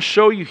 And I want to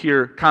show you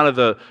here kind of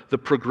the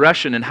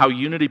progression and how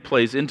unity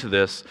plays into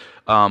this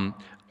and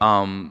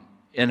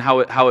how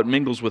it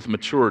mingles with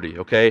maturity,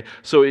 okay?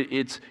 So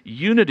it's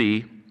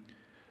unity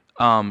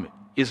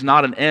is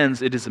not an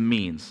ends, it is a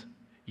means.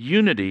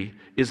 Unity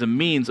is a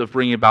means of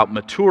bringing about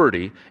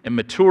maturity, and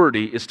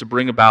maturity is to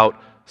bring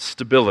about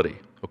stability,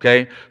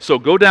 okay? So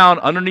go down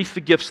underneath the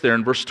gifts there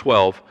in verse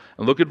 12,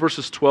 and look at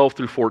verses 12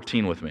 through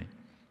 14 with me.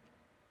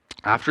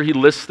 After he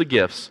lists the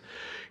gifts,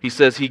 he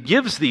says he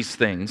gives these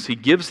things, he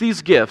gives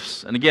these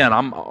gifts, and again,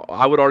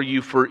 I would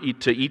argue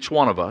to each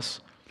one of us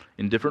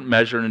in different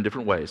measure and in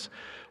different ways.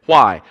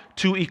 Why?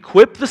 To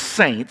equip the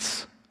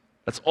saints,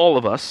 that's all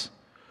of us,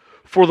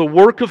 for the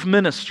work of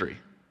ministry.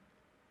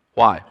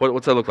 Why?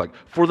 What's that look like?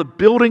 For the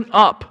building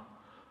up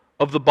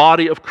of the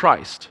body of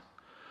Christ,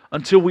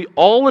 until we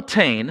all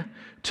attain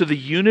to the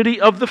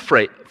unity of the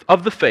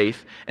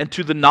faith and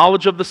to the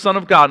knowledge of the Son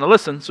of God. Now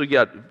listen, so you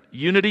got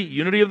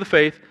unity of the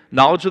faith,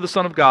 knowledge of the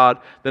Son of God,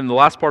 then the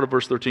last part of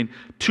verse 13,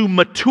 to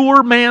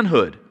mature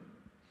manhood.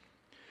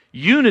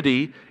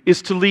 Unity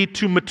is to lead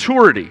to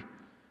maturity.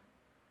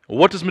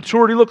 What does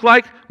maturity look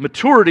like?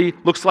 Maturity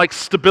looks like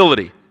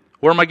stability.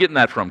 Where am I getting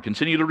that from?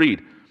 Continue to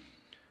read.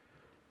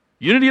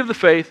 Unity of the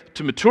faith,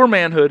 to mature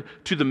manhood,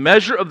 to the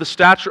measure of the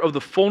stature of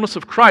the fullness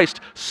of Christ,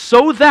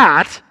 so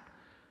that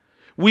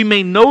we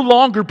may no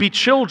longer be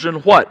children,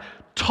 what?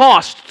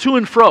 Tossed to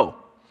and fro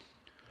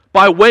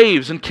by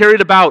waves and carried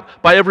about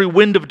by every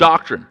wind of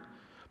doctrine,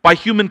 by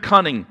human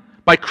cunning,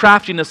 by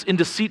craftiness in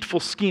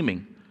deceitful scheming.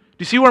 Do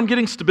you see where I'm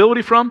getting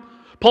stability from?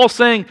 Paul's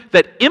saying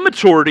that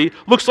immaturity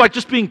looks like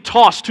just being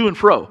tossed to and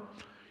fro.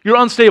 You're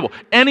unstable.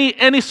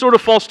 Any sort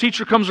of false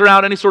teacher comes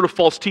around, any sort of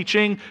false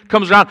teaching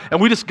comes around, and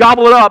we just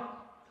gobble it up.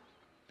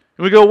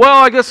 And we go,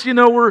 well, I guess,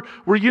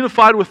 we're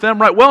unified with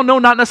them, right? Well, no,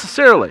 not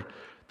necessarily.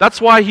 That's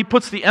why he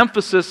puts the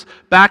emphasis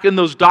back in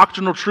those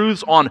doctrinal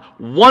truths on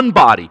one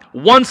body,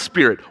 one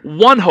Spirit,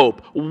 one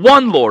hope,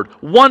 one Lord,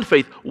 one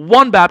faith,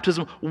 one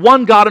baptism,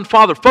 one God and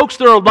Father. Folks,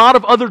 there are a lot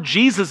of other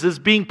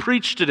Jesuses being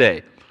preached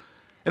today.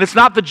 And it's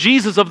not the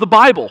Jesus of the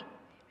Bible.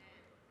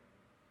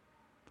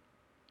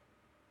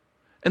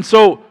 And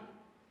so,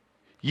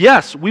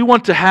 yes, we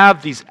want to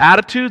have these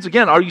attitudes.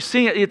 Again, are you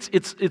seeing it?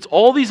 It's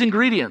all these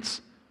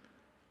ingredients.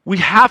 We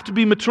have to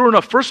be mature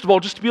enough, first of all,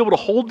 just to be able to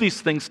hold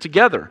these things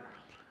together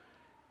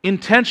in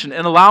tension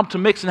and allow them to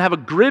mix and have a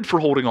grid for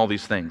holding all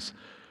these things.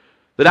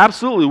 That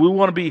absolutely we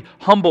want to be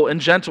humble and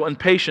gentle and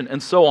patient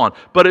and so on.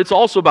 But it's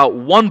also about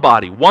one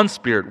body, one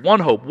Spirit, one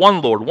hope,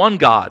 one Lord, one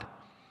God.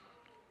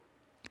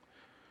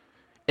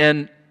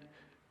 And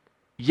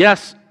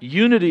yes,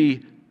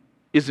 unity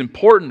is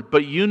important,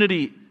 but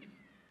unity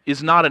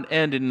is not an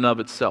end in and of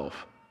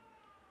itself.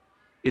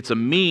 It's a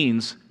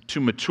means to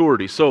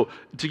maturity. So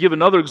to give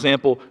another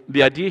example,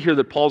 the idea here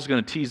that Paul's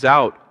going to tease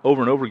out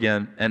over and over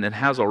again, and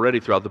has already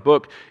throughout the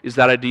book, is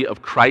that idea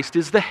of Christ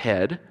is the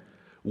head,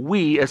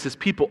 we as his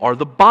people are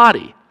the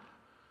body.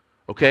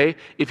 Okay?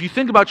 If you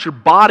think about your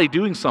body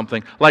doing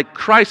something, like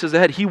Christ as the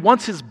head, he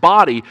wants his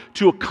body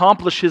to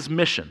accomplish his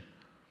mission.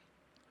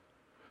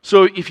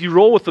 So if you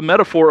roll with the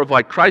metaphor of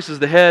like Christ is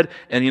the head,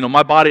 and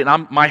my body,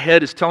 and my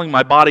head is telling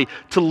my body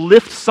to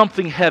lift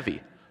something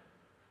heavy.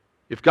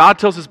 If God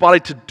tells his body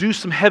to do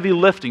some heavy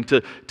lifting,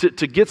 to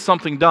get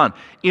something done,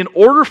 in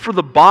order for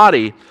the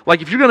body,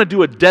 like if you're going to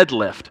do a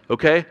deadlift,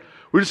 okay?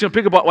 We're just going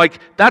to pick up,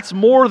 that's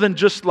more than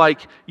just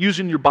like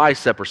using your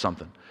bicep or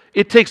something.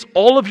 It takes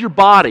all of your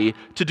body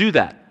to do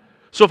that.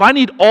 So if I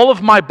need all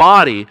of my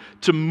body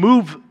to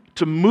move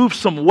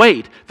some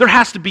weight, there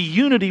has to be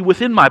unity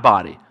within my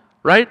body,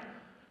 right?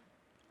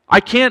 I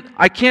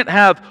can't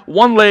have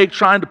one leg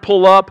trying to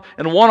pull up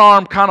and one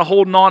arm kind of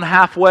holding on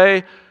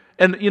halfway,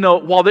 and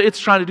while it's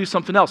trying to do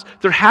something else.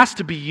 There has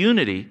to be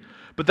unity,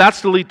 but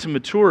that's to lead to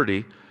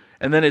maturity,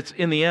 and then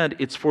in the end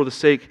it's for the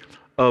sake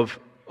of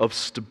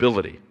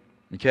stability.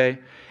 Okay?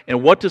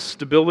 And what does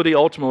stability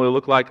ultimately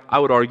look like? I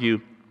would argue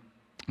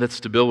that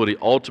stability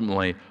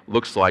ultimately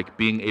looks like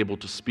being able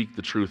to speak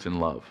the truth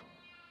in love.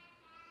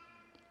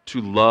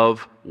 To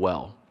love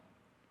well.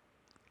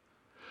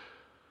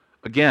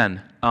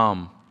 Again,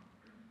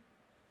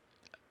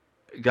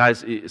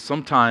 guys,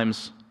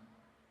 sometimes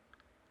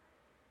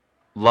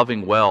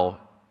loving well,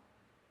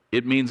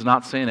 it means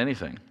not saying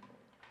anything.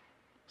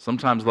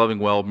 Sometimes loving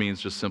well means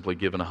just simply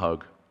giving a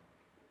hug.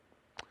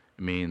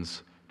 It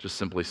means just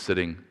simply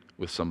sitting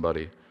with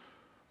somebody,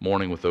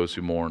 mourning with those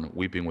who mourn,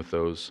 weeping with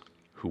those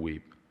who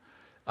weep.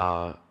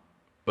 But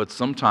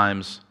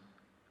sometimes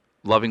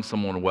loving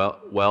someone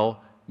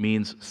well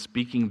means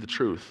speaking the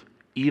truth,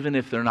 even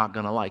if they're not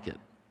going to like it.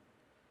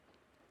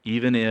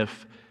 Even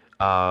if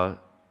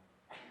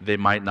they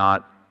might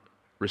not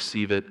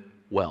receive it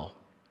well.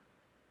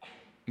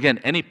 Again,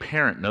 any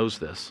parent knows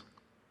this,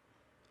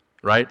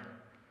 right?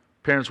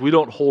 Parents, we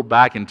don't hold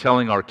back in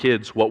telling our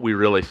kids what we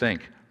really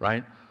think,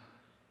 right?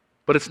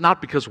 But it's not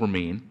because we're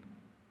mean,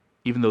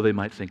 even though they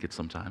might think it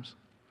sometimes.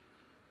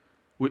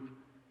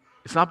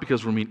 It's not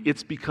because we're mean,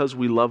 it's because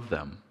we love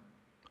them.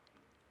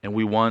 And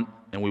we want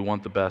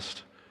the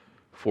best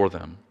for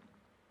them.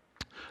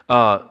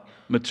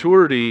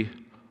 Maturity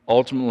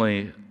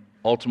ultimately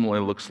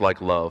looks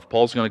like love.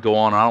 Paul's going to go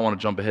on. I don't want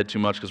to jump ahead too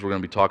much because we're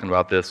going to be talking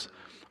about this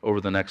over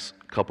the next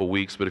couple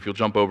weeks. But if you'll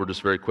jump over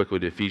just very quickly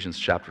to Ephesians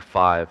chapter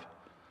 5,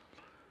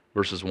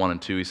 verses 1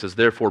 and 2. He says,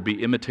 "Therefore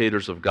be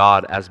imitators of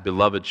God as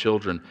beloved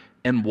children,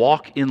 and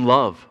walk in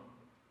love."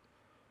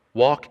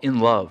 Walk in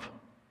love,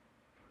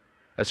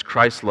 as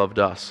Christ loved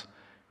us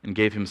and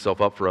gave himself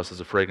up for us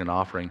as a fragrant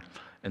offering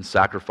and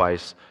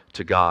sacrifice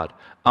to God.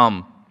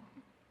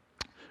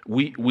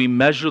 We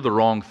measure the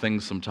wrong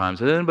things sometimes.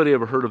 Has anybody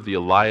ever heard of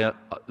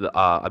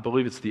I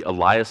believe it's the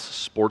Elias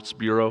Sports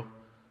Bureau?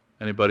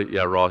 Anybody?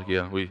 Yeah, Raw.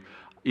 Yeah,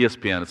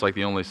 ESPN. It's like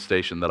the only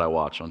station that I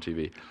watch on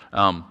TV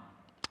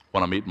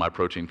when I'm eating my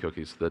protein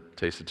cookies that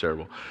tasted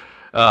terrible.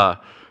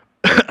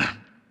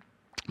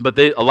 But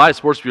Elias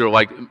Sports Bureau,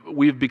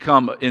 we've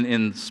become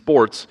in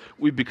sports,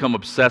 we've become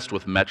obsessed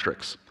with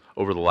metrics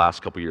over the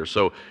last couple years.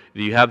 So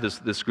you have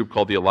this group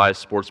called the Elias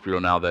Sports Bureau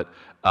now that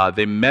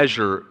they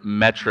measure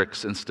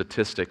metrics and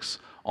statistics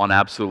on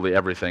absolutely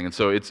everything. And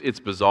so it's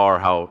bizarre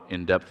how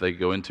in-depth they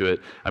go into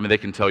it. I mean, they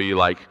can tell you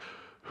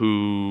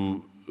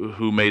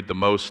who made the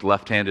most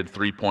left-handed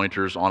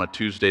three-pointers on a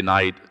Tuesday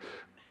night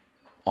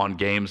on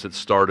games that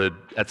started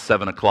at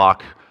 7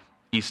 o'clock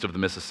east of the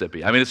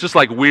Mississippi. I mean, it's just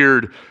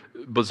weird,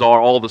 bizarre,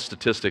 all the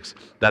statistics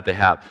that they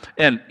have.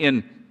 And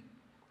in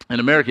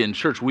America, in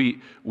church,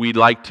 we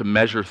like to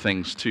measure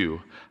things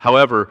too.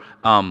 However,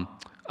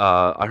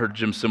 I heard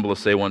Jim Cymbala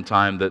say one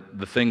time that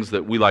the things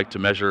that we like to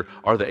measure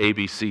are the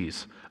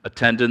ABCs: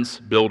 attendance,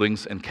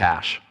 buildings, and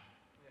cash.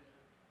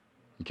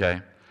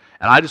 Okay?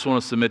 And I just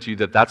want to submit to you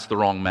that that's the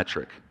wrong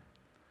metric.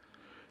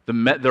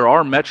 There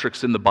are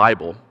metrics in the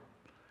Bible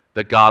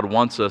that God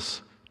wants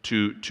us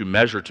to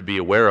measure, to be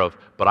aware of,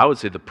 but I would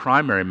say the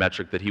primary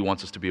metric that he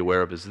wants us to be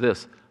aware of is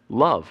this: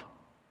 love.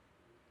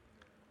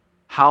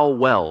 How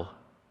well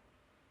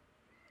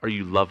are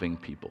you loving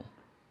people?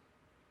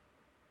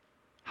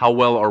 How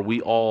well are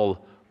we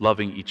all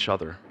loving each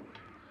other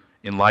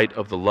in light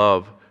of the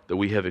love that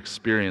we have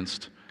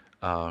experienced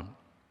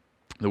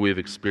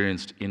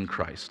in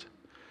Christ?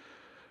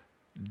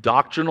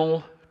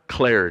 Doctrinal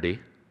clarity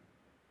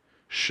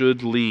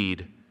should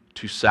lead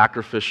to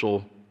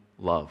sacrificial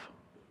love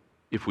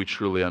if we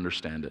truly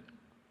understand it.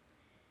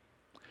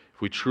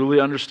 if we truly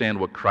understand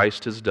what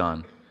Christ has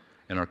done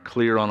and are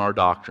clear on our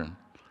doctrine,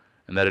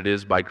 and that it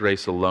is by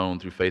grace alone,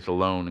 through faith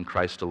alone, in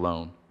Christ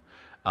alone,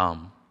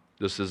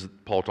 this is,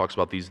 Paul talks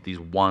about these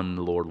one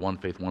Lord, one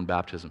faith, one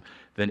baptism,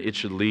 then it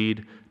should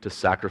lead to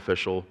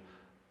sacrificial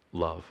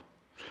love.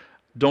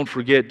 Don't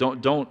forget,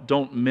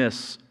 don't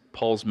miss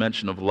Paul's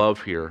mention of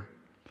love here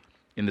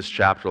in this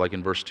chapter, like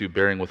in verse 2,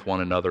 bearing with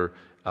one another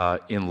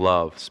in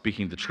love,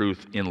 speaking the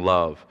truth in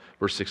love.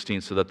 Verse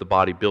 16, so that the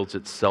body builds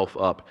itself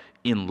up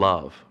in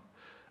love.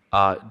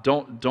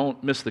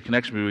 Don't miss the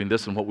connection between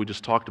this and what we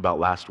just talked about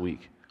last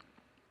week.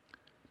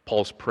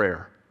 Paul's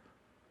prayer.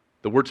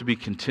 That we're to be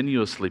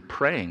continuously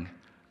praying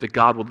that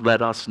God would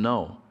let us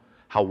know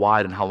how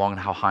wide and how long and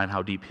how high and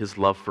how deep His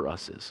love for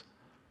us is.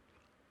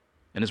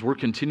 And as we're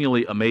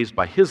continually amazed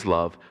by His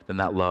love, then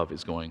that love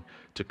is going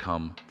to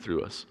come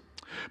through us.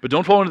 But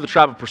don't fall into the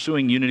trap of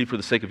pursuing unity for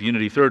the sake of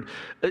unity. Third,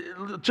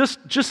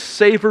 just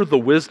savor the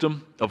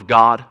wisdom of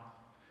God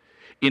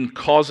in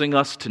causing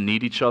us to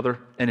need each other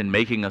and in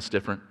making us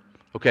different.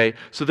 Okay?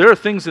 So there are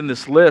things in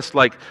this list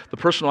like the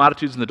personal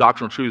attitudes and the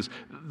doctrinal truths.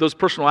 Those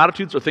personal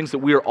attitudes are things that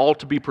we are all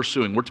to be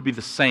pursuing. We're to be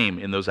the same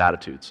in those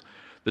attitudes.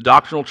 The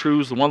doctrinal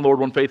truths, the one Lord,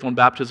 one faith, one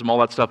baptism, all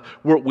that stuff,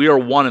 we are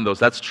one in those.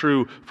 That's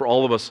true for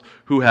all of us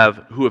who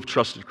have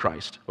trusted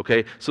Christ.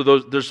 Okay? So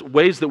there's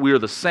ways that we are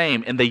the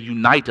same and they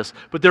unite us.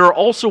 But there are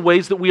also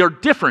ways that we are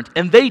different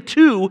and they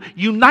too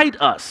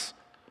unite us.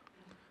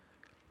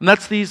 And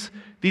that's these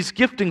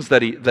giftings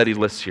that he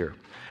lists here.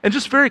 And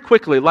just very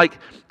quickly, like,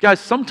 guys,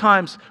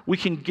 sometimes we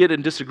can get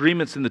in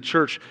disagreements in the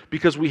church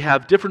because we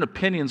have different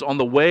opinions on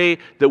the way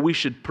that we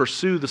should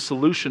pursue the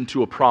solution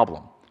to a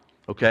problem,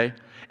 okay?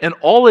 And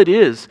all it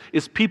is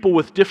people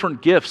with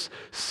different gifts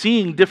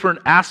seeing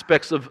different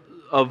aspects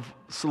of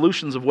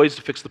solutions of ways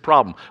to fix the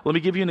problem. Let me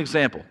give you an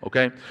example,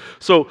 okay?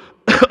 So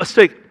let's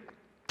take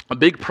a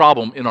big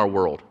problem in our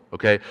world,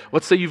 okay?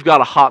 Let's say you've got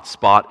a hot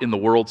spot in the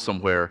world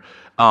somewhere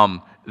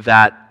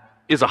that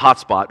is a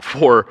hotspot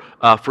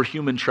for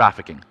human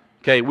trafficking.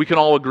 Okay, we can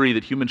all agree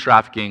that human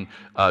trafficking,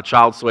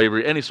 child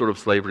slavery, any sort of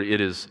slavery,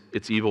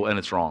 it's evil and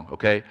it's wrong.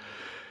 Okay,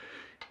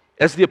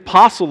 as the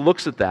apostle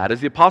looks at that,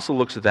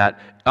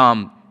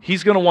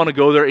 he's going to want to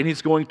go there and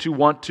he's going to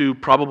want to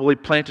probably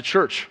plant a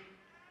church.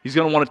 He's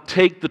going to want to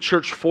take the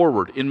church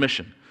forward in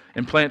mission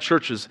and plant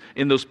churches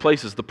in those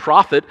places. The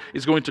prophet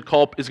is going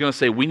to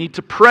say we need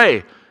to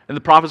pray, and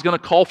the prophet is going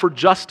to call for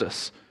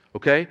justice.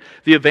 Okay?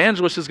 The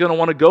evangelist is going to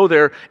want to go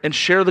there and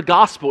share the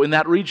gospel in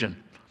that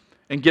region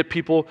and get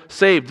people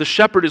saved. The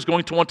shepherd is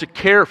going to want to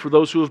care for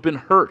those who have been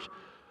hurt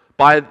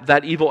by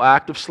that evil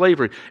act of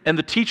slavery. And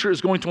the teacher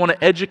is going to want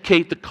to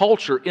educate the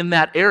culture in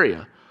that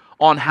area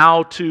on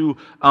how to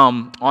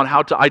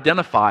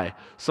identify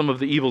some of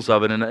the evils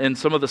of it and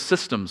some of the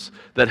systems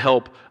that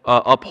help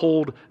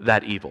uphold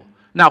that evil.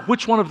 Now,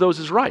 which one of those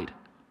is right?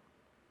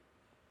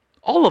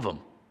 All of them.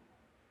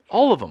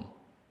 All of them.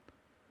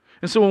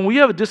 And so when we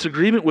have a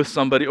disagreement with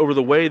somebody over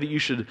the way that you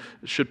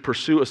should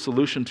pursue a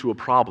solution to a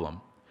problem,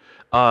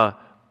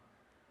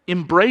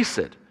 embrace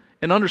it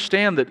and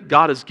understand that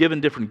God has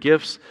given different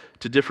gifts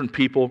to different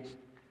people,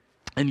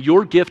 and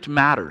your gift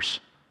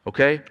matters,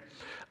 okay?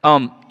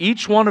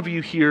 Each one of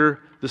you here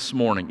this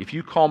morning, if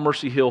you call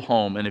Mercy Hill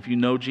home and if you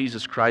know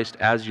Jesus Christ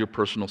as your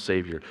personal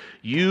Savior,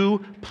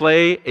 you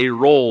play a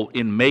role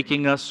in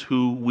making us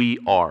who we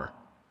are.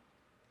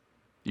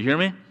 You hear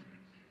me?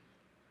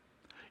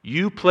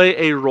 You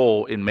play a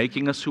role in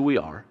making us who we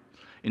are,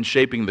 in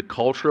shaping the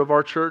culture of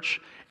our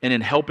church, and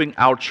in helping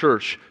our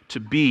church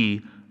to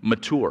be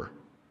mature.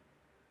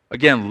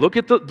 Again, look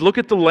at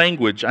the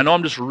language. I know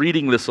I'm just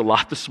reading this a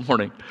lot this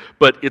morning,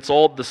 but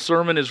the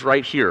sermon is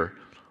right here.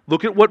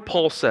 Look at what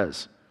Paul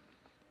says.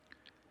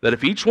 That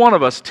if each one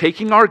of us,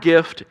 taking our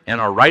gift and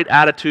our right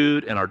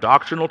attitude and our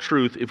doctrinal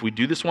truth, if we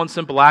do this one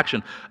simple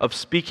action of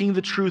speaking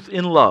the truth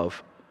in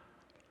love,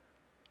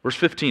 verse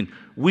 15,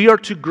 we are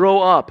to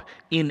grow up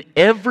in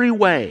every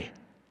way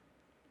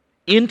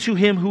into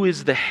Him who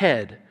is the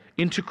head,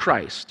 into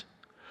Christ,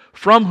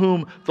 from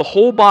whom the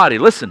whole body,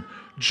 listen,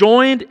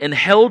 joined and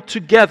held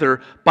together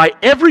by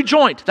every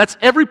joint, that's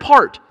every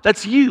part,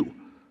 that's you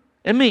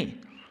and me,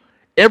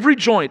 every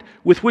joint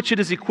with which it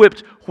is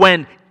equipped,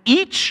 when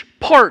each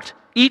part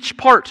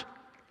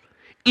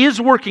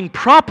is working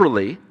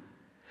properly,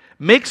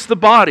 makes the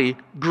body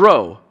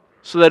grow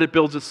so that it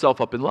builds itself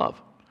up in love.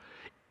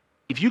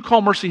 If you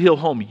call Mercy Hill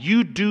home,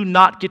 you do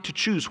not get to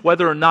choose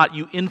whether or not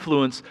you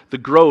influence the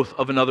growth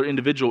of another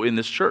individual in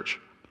this church.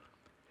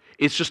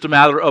 It's just a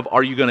matter of,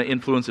 are you going to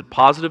influence it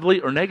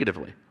positively or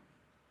negatively?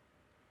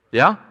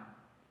 Yeah?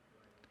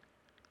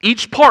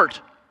 Each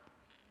part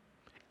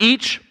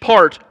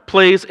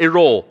plays a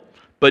role,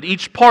 but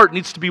each part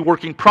needs to be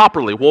working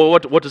properly. Well,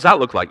 what does that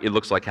look like? It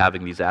looks like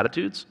having these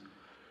attitudes.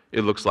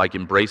 It looks like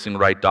embracing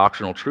right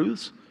doctrinal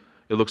truths.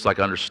 It looks like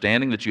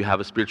understanding that you have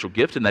a spiritual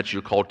gift and that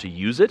you're called to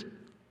use it.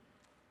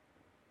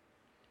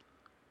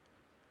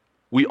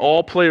 We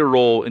all play a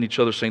role in each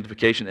other's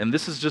sanctification. And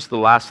this is just the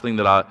last thing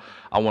that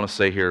I want to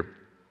say here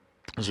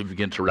as we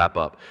begin to wrap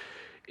up.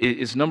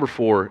 Is number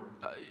 4,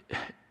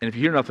 and if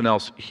you hear nothing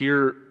else,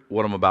 hear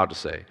what I'm about to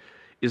say.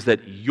 is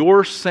that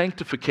your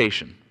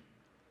sanctification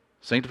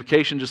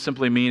just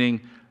simply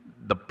meaning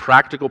the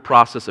practical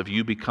process of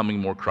you becoming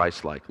more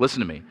Christ-like.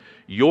 Listen to me.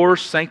 Your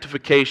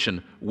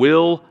sanctification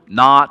will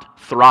not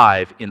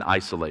thrive in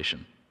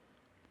isolation.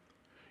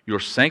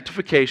 Your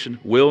sanctification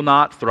will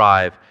not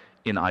thrive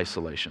in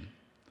isolation.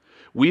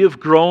 We have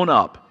grown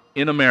up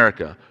in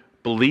America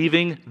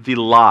believing the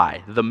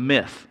lie, the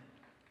myth,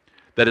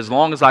 that as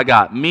long as I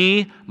got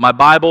me, my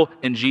Bible,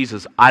 and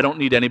Jesus, I don't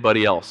need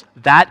anybody else.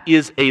 That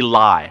is a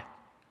lie.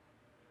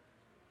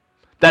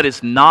 That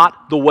is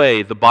not the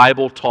way the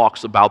Bible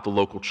talks about the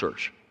local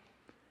church.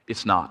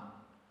 It's not.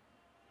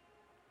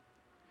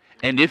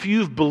 And if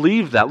you've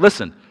believed that,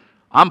 listen,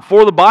 I'm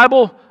for the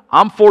Bible,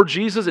 I'm for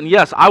Jesus, and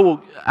yes, I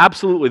will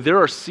absolutely, there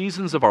are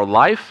seasons of our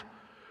life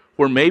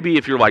where maybe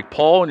if you're like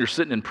Paul and you're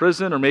sitting in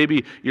prison, or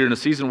maybe you're in a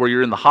season where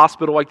you're in the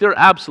hospital, like there are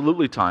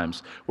absolutely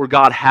times where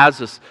God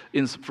has us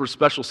for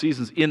special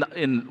seasons in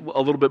a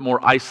little bit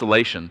more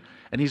isolation,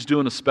 and He's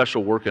doing a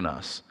special work in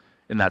us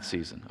in that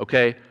season,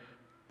 okay?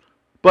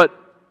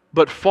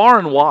 But far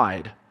and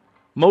wide,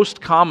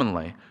 most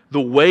commonly,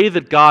 the way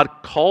that God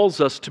calls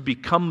us to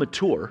become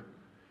mature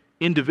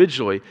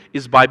individually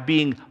is by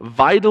being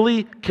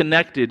vitally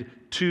connected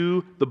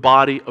to the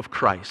body of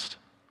Christ.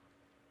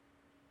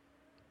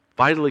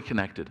 Vitally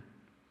connected.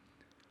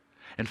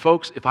 And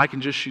folks, if I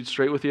can just shoot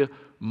straight with you,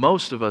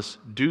 most of us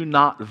do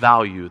not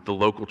value the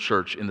local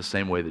church in the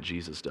same way that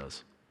Jesus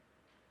does.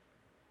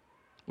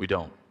 We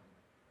don't.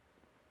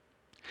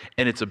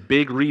 And it's a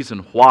big reason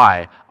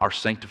why our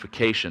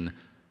sanctification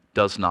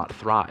does not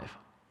thrive.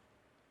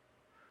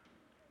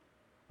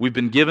 We've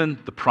been given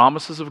the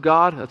promises of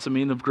God. That's a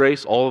means of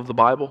grace, all of the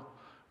Bible.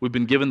 We've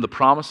been given the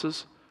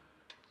promises.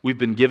 We've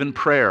been given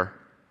prayer.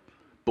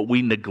 But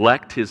we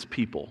neglect His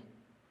people.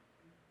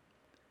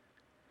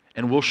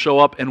 And we'll show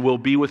up and we'll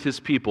be with His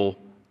people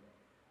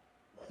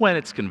when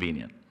it's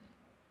convenient.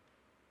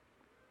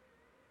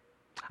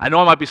 I know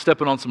I might be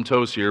stepping on some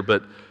toes here,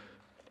 but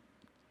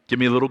give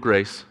me a little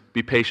grace.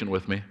 Be patient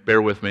with me.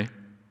 Bear with me.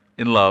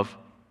 In love.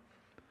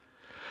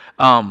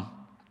 But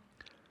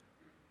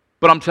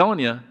I'm telling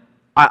you,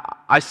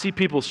 I see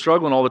people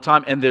struggling all the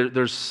time, and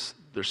there's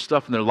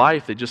stuff in their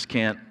life they just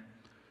can't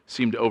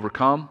seem to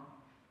overcome.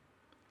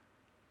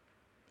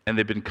 And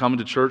they've been coming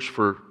to church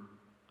for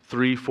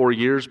 3-4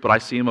 years, but I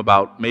see them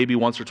about maybe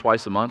once or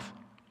twice a month.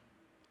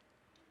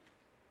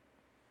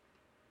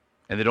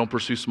 And they don't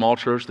pursue small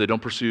church. They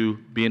don't pursue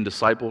being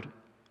discipled.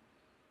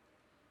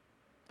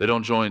 They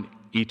don't join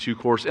E2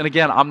 course. And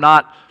again,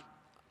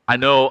 I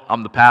know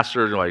I'm the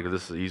pastor, like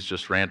he's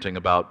just ranting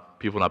about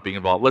people not being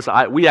involved.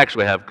 Listen, we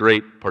actually have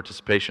great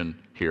participation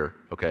here,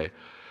 okay?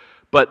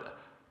 But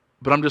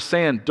I'm just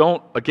saying,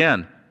 don't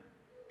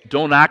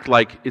act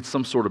like it's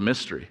some sort of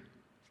mystery.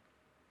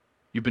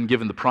 You've been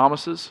given the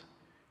promises,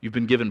 you've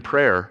been given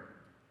prayer,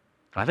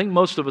 and I think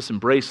most of us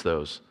embrace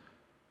those,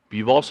 but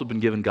you've also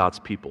been given God's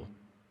people.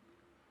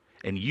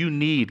 And you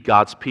need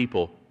God's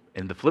people,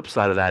 and the flip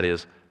side of that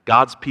is,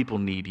 God's people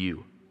need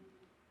you.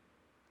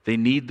 They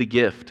need the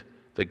gift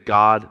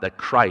that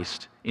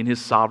Christ, in His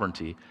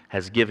sovereignty,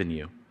 has given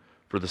you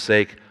for the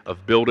sake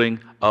of building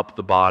up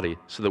the body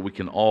so that we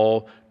can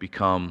all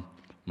become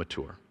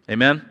mature.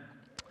 Amen?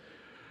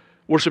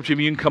 Worship team,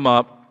 you can come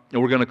up,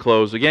 and we're going to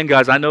close. Again,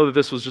 guys, I know that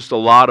this was just a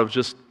lot of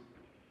just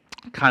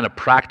kind of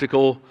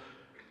practical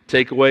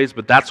takeaways,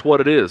 but that's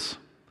what it is.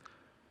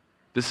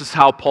 This is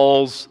how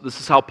Paul's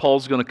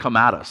going to come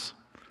at us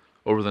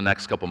over the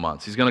next couple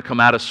months. He's going to come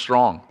at us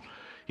strong.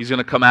 He's going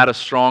to come at us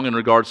strong in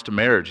regards to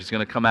marriage. He's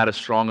going to come at us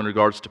strong in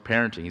regards to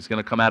parenting. He's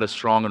going to come at us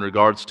strong in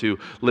regards to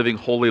living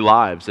holy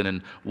lives and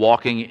in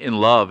walking in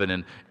love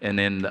and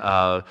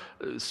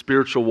in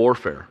spiritual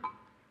warfare.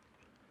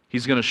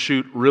 He's going to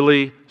shoot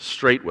really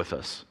straight with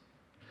us.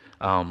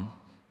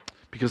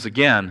 Because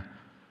again,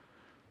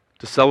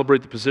 to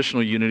celebrate the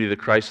positional unity that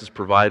Christ has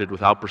provided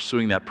without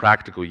pursuing that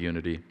practical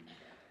unity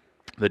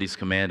that He's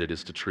commanded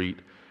is to treat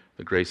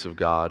the grace of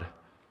God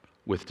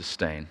with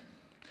disdain.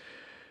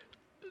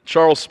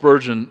 Charles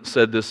Spurgeon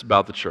said this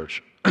about the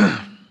church. He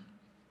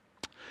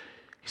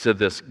said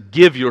this,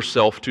 "Give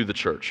yourself to the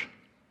church.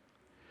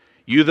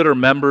 You that are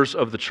members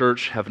of the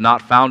church have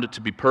not found it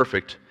to be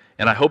perfect,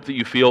 and I hope that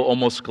you feel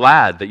almost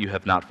glad that you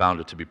have not found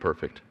it to be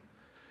perfect.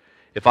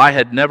 If I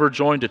had never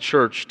joined a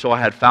church till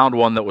I had found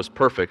one that was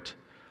perfect,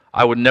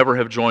 I would never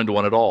have joined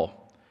one at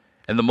all.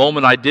 And the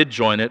moment I did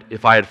join it,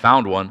 if I had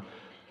found one,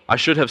 I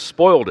should have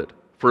spoiled it,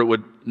 for it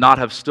would not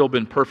have still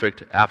been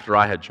perfect after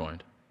I had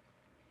joined.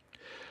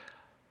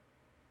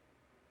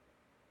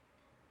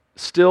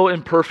 Still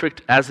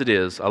imperfect as it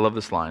is," I love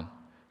this line,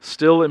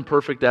 "still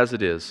imperfect as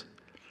it is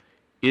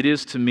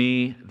to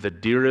me the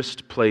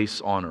dearest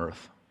place on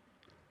earth.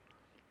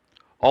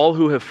 All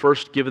who have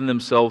first given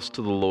themselves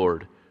to the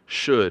Lord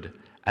should,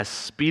 as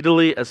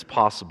speedily as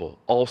possible,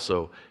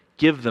 also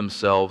give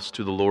themselves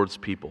to the Lord's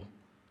people.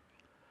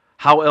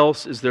 How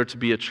else is there to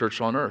be a church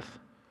on earth?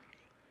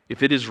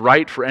 If it is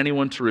right for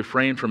anyone to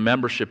refrain from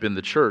membership in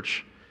the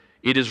church,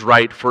 it is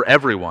right for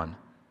everyone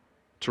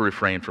to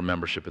refrain from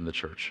membership in the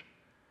church.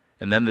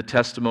 And then the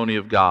testimony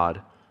of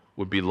God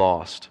would be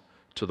lost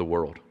to the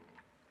world.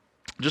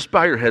 Just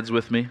bow your heads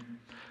with me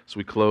as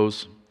we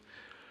close.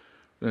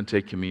 We're going to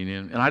take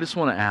communion. And I just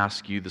want to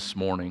ask you this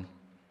morning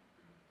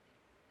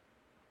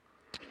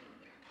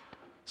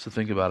to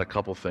think about a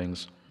couple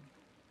things.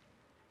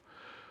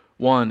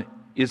 One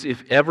is,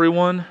 if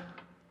everyone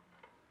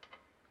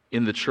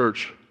in the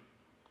church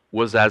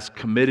was as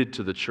committed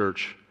to the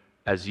church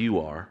as you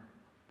are,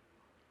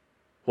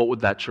 what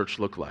would that church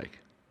look like?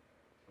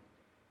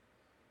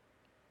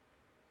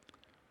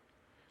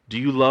 Do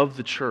you love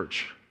the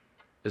church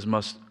as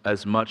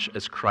much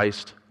as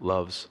Christ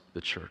loves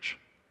the church?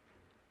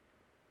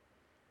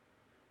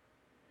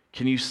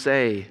 Can you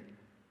say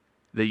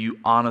that you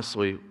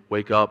honestly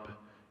wake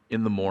up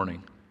in the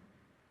morning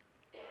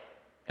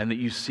and that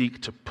you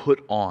seek to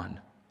put on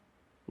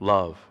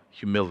love,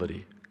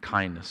 humility,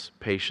 kindness,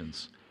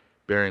 patience,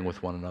 bearing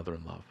with one another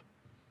in love?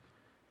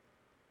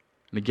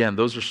 And again,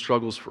 those are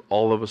struggles for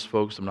all of us,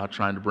 folks. I'm not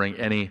trying to bring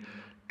any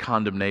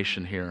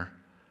condemnation here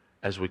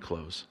as we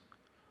close.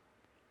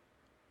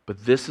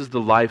 But this is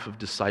the life of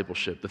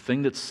discipleship. The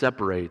thing that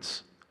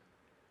separates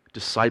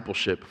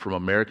discipleship from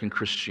American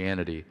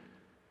Christianity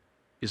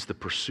is the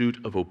pursuit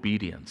of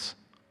obedience.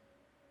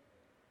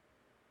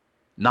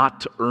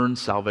 Not to earn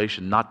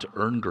salvation, not to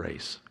earn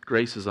grace.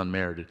 Grace is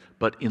unmerited,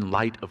 but in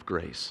light of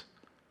grace,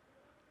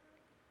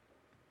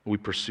 we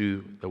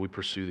pursue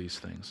these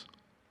things.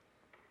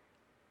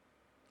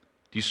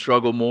 Do you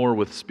struggle more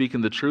with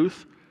speaking the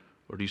truth,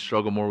 or do you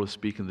struggle more with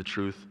speaking the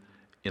truth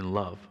in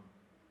love?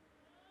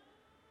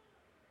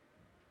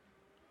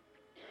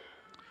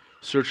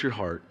 Search your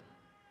heart.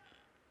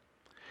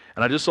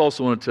 And I just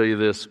also want to tell you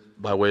this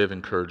by way of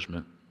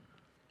encouragement,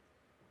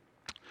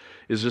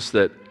 is just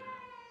that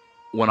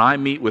when I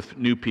meet with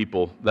new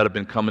people that have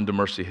been coming to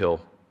Mercy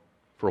Hill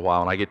for a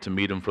while, and I get to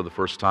meet them for the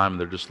first time, and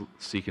they're just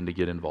seeking to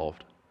get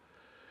involved,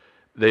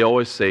 they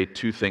always say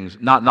two things,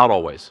 not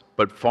always,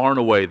 but far and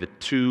away the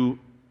two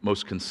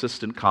most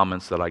consistent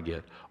comments that I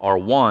get are,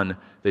 one,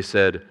 they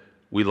said,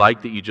 "We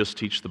like that you just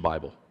teach the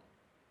Bible."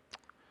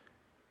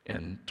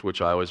 And to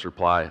which I always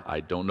reply, "I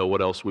don't know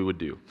what else we would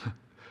do."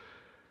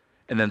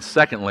 And then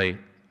secondly,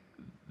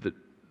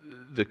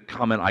 the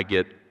comment I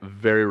get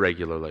very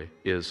regularly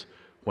is,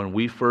 "When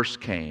we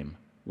first came,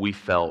 we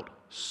felt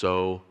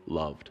so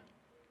loved."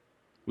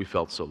 We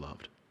felt so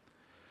loved.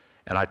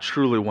 And I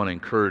truly want to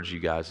encourage you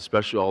guys,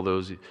 especially all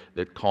those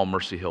that call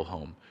Mercy Hill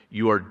home.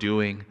 You are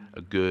doing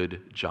a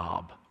good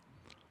job.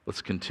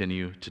 Let's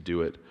continue to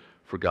do it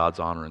for God's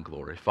honor and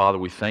glory. Father,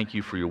 we thank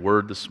you for your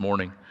word this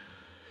morning.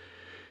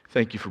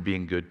 Thank you for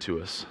being good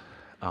to us.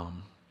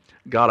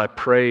 God, I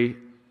pray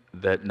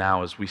that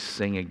now as we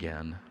sing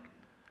again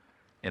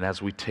and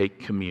as we take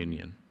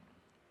communion,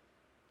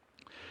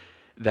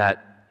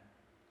 that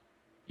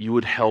you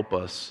would help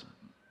us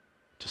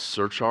to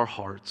search our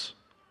hearts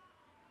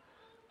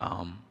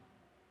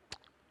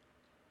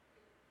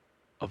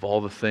of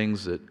all the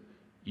things that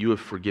you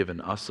have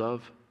forgiven us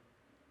of,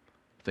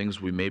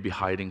 things we may be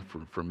hiding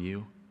from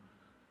you.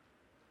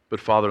 But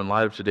Father, in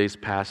light of today's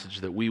passage,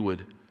 that we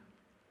would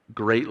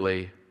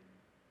greatly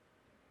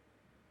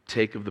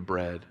take of the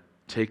bread,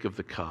 take of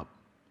the cup,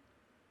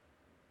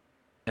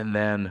 and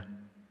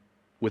then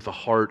with a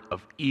heart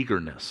of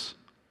eagerness,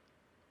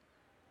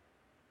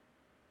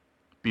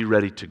 be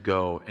ready to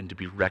go and to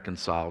be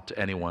reconciled to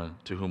anyone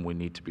to whom we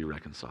need to be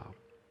reconciled,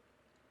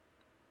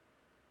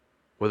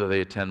 whether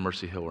they attend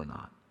Mercy Hill or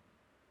not.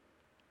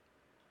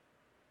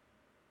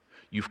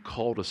 You've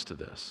called us to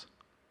this.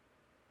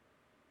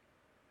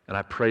 And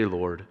I pray,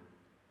 Lord,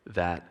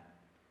 that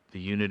the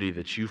unity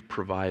that you've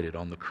provided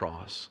on the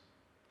cross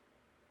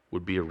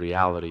would be a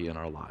reality in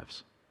our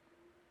lives.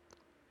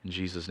 In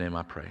Jesus' name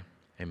I pray.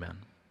 Amen.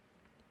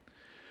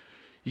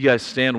 You guys stand.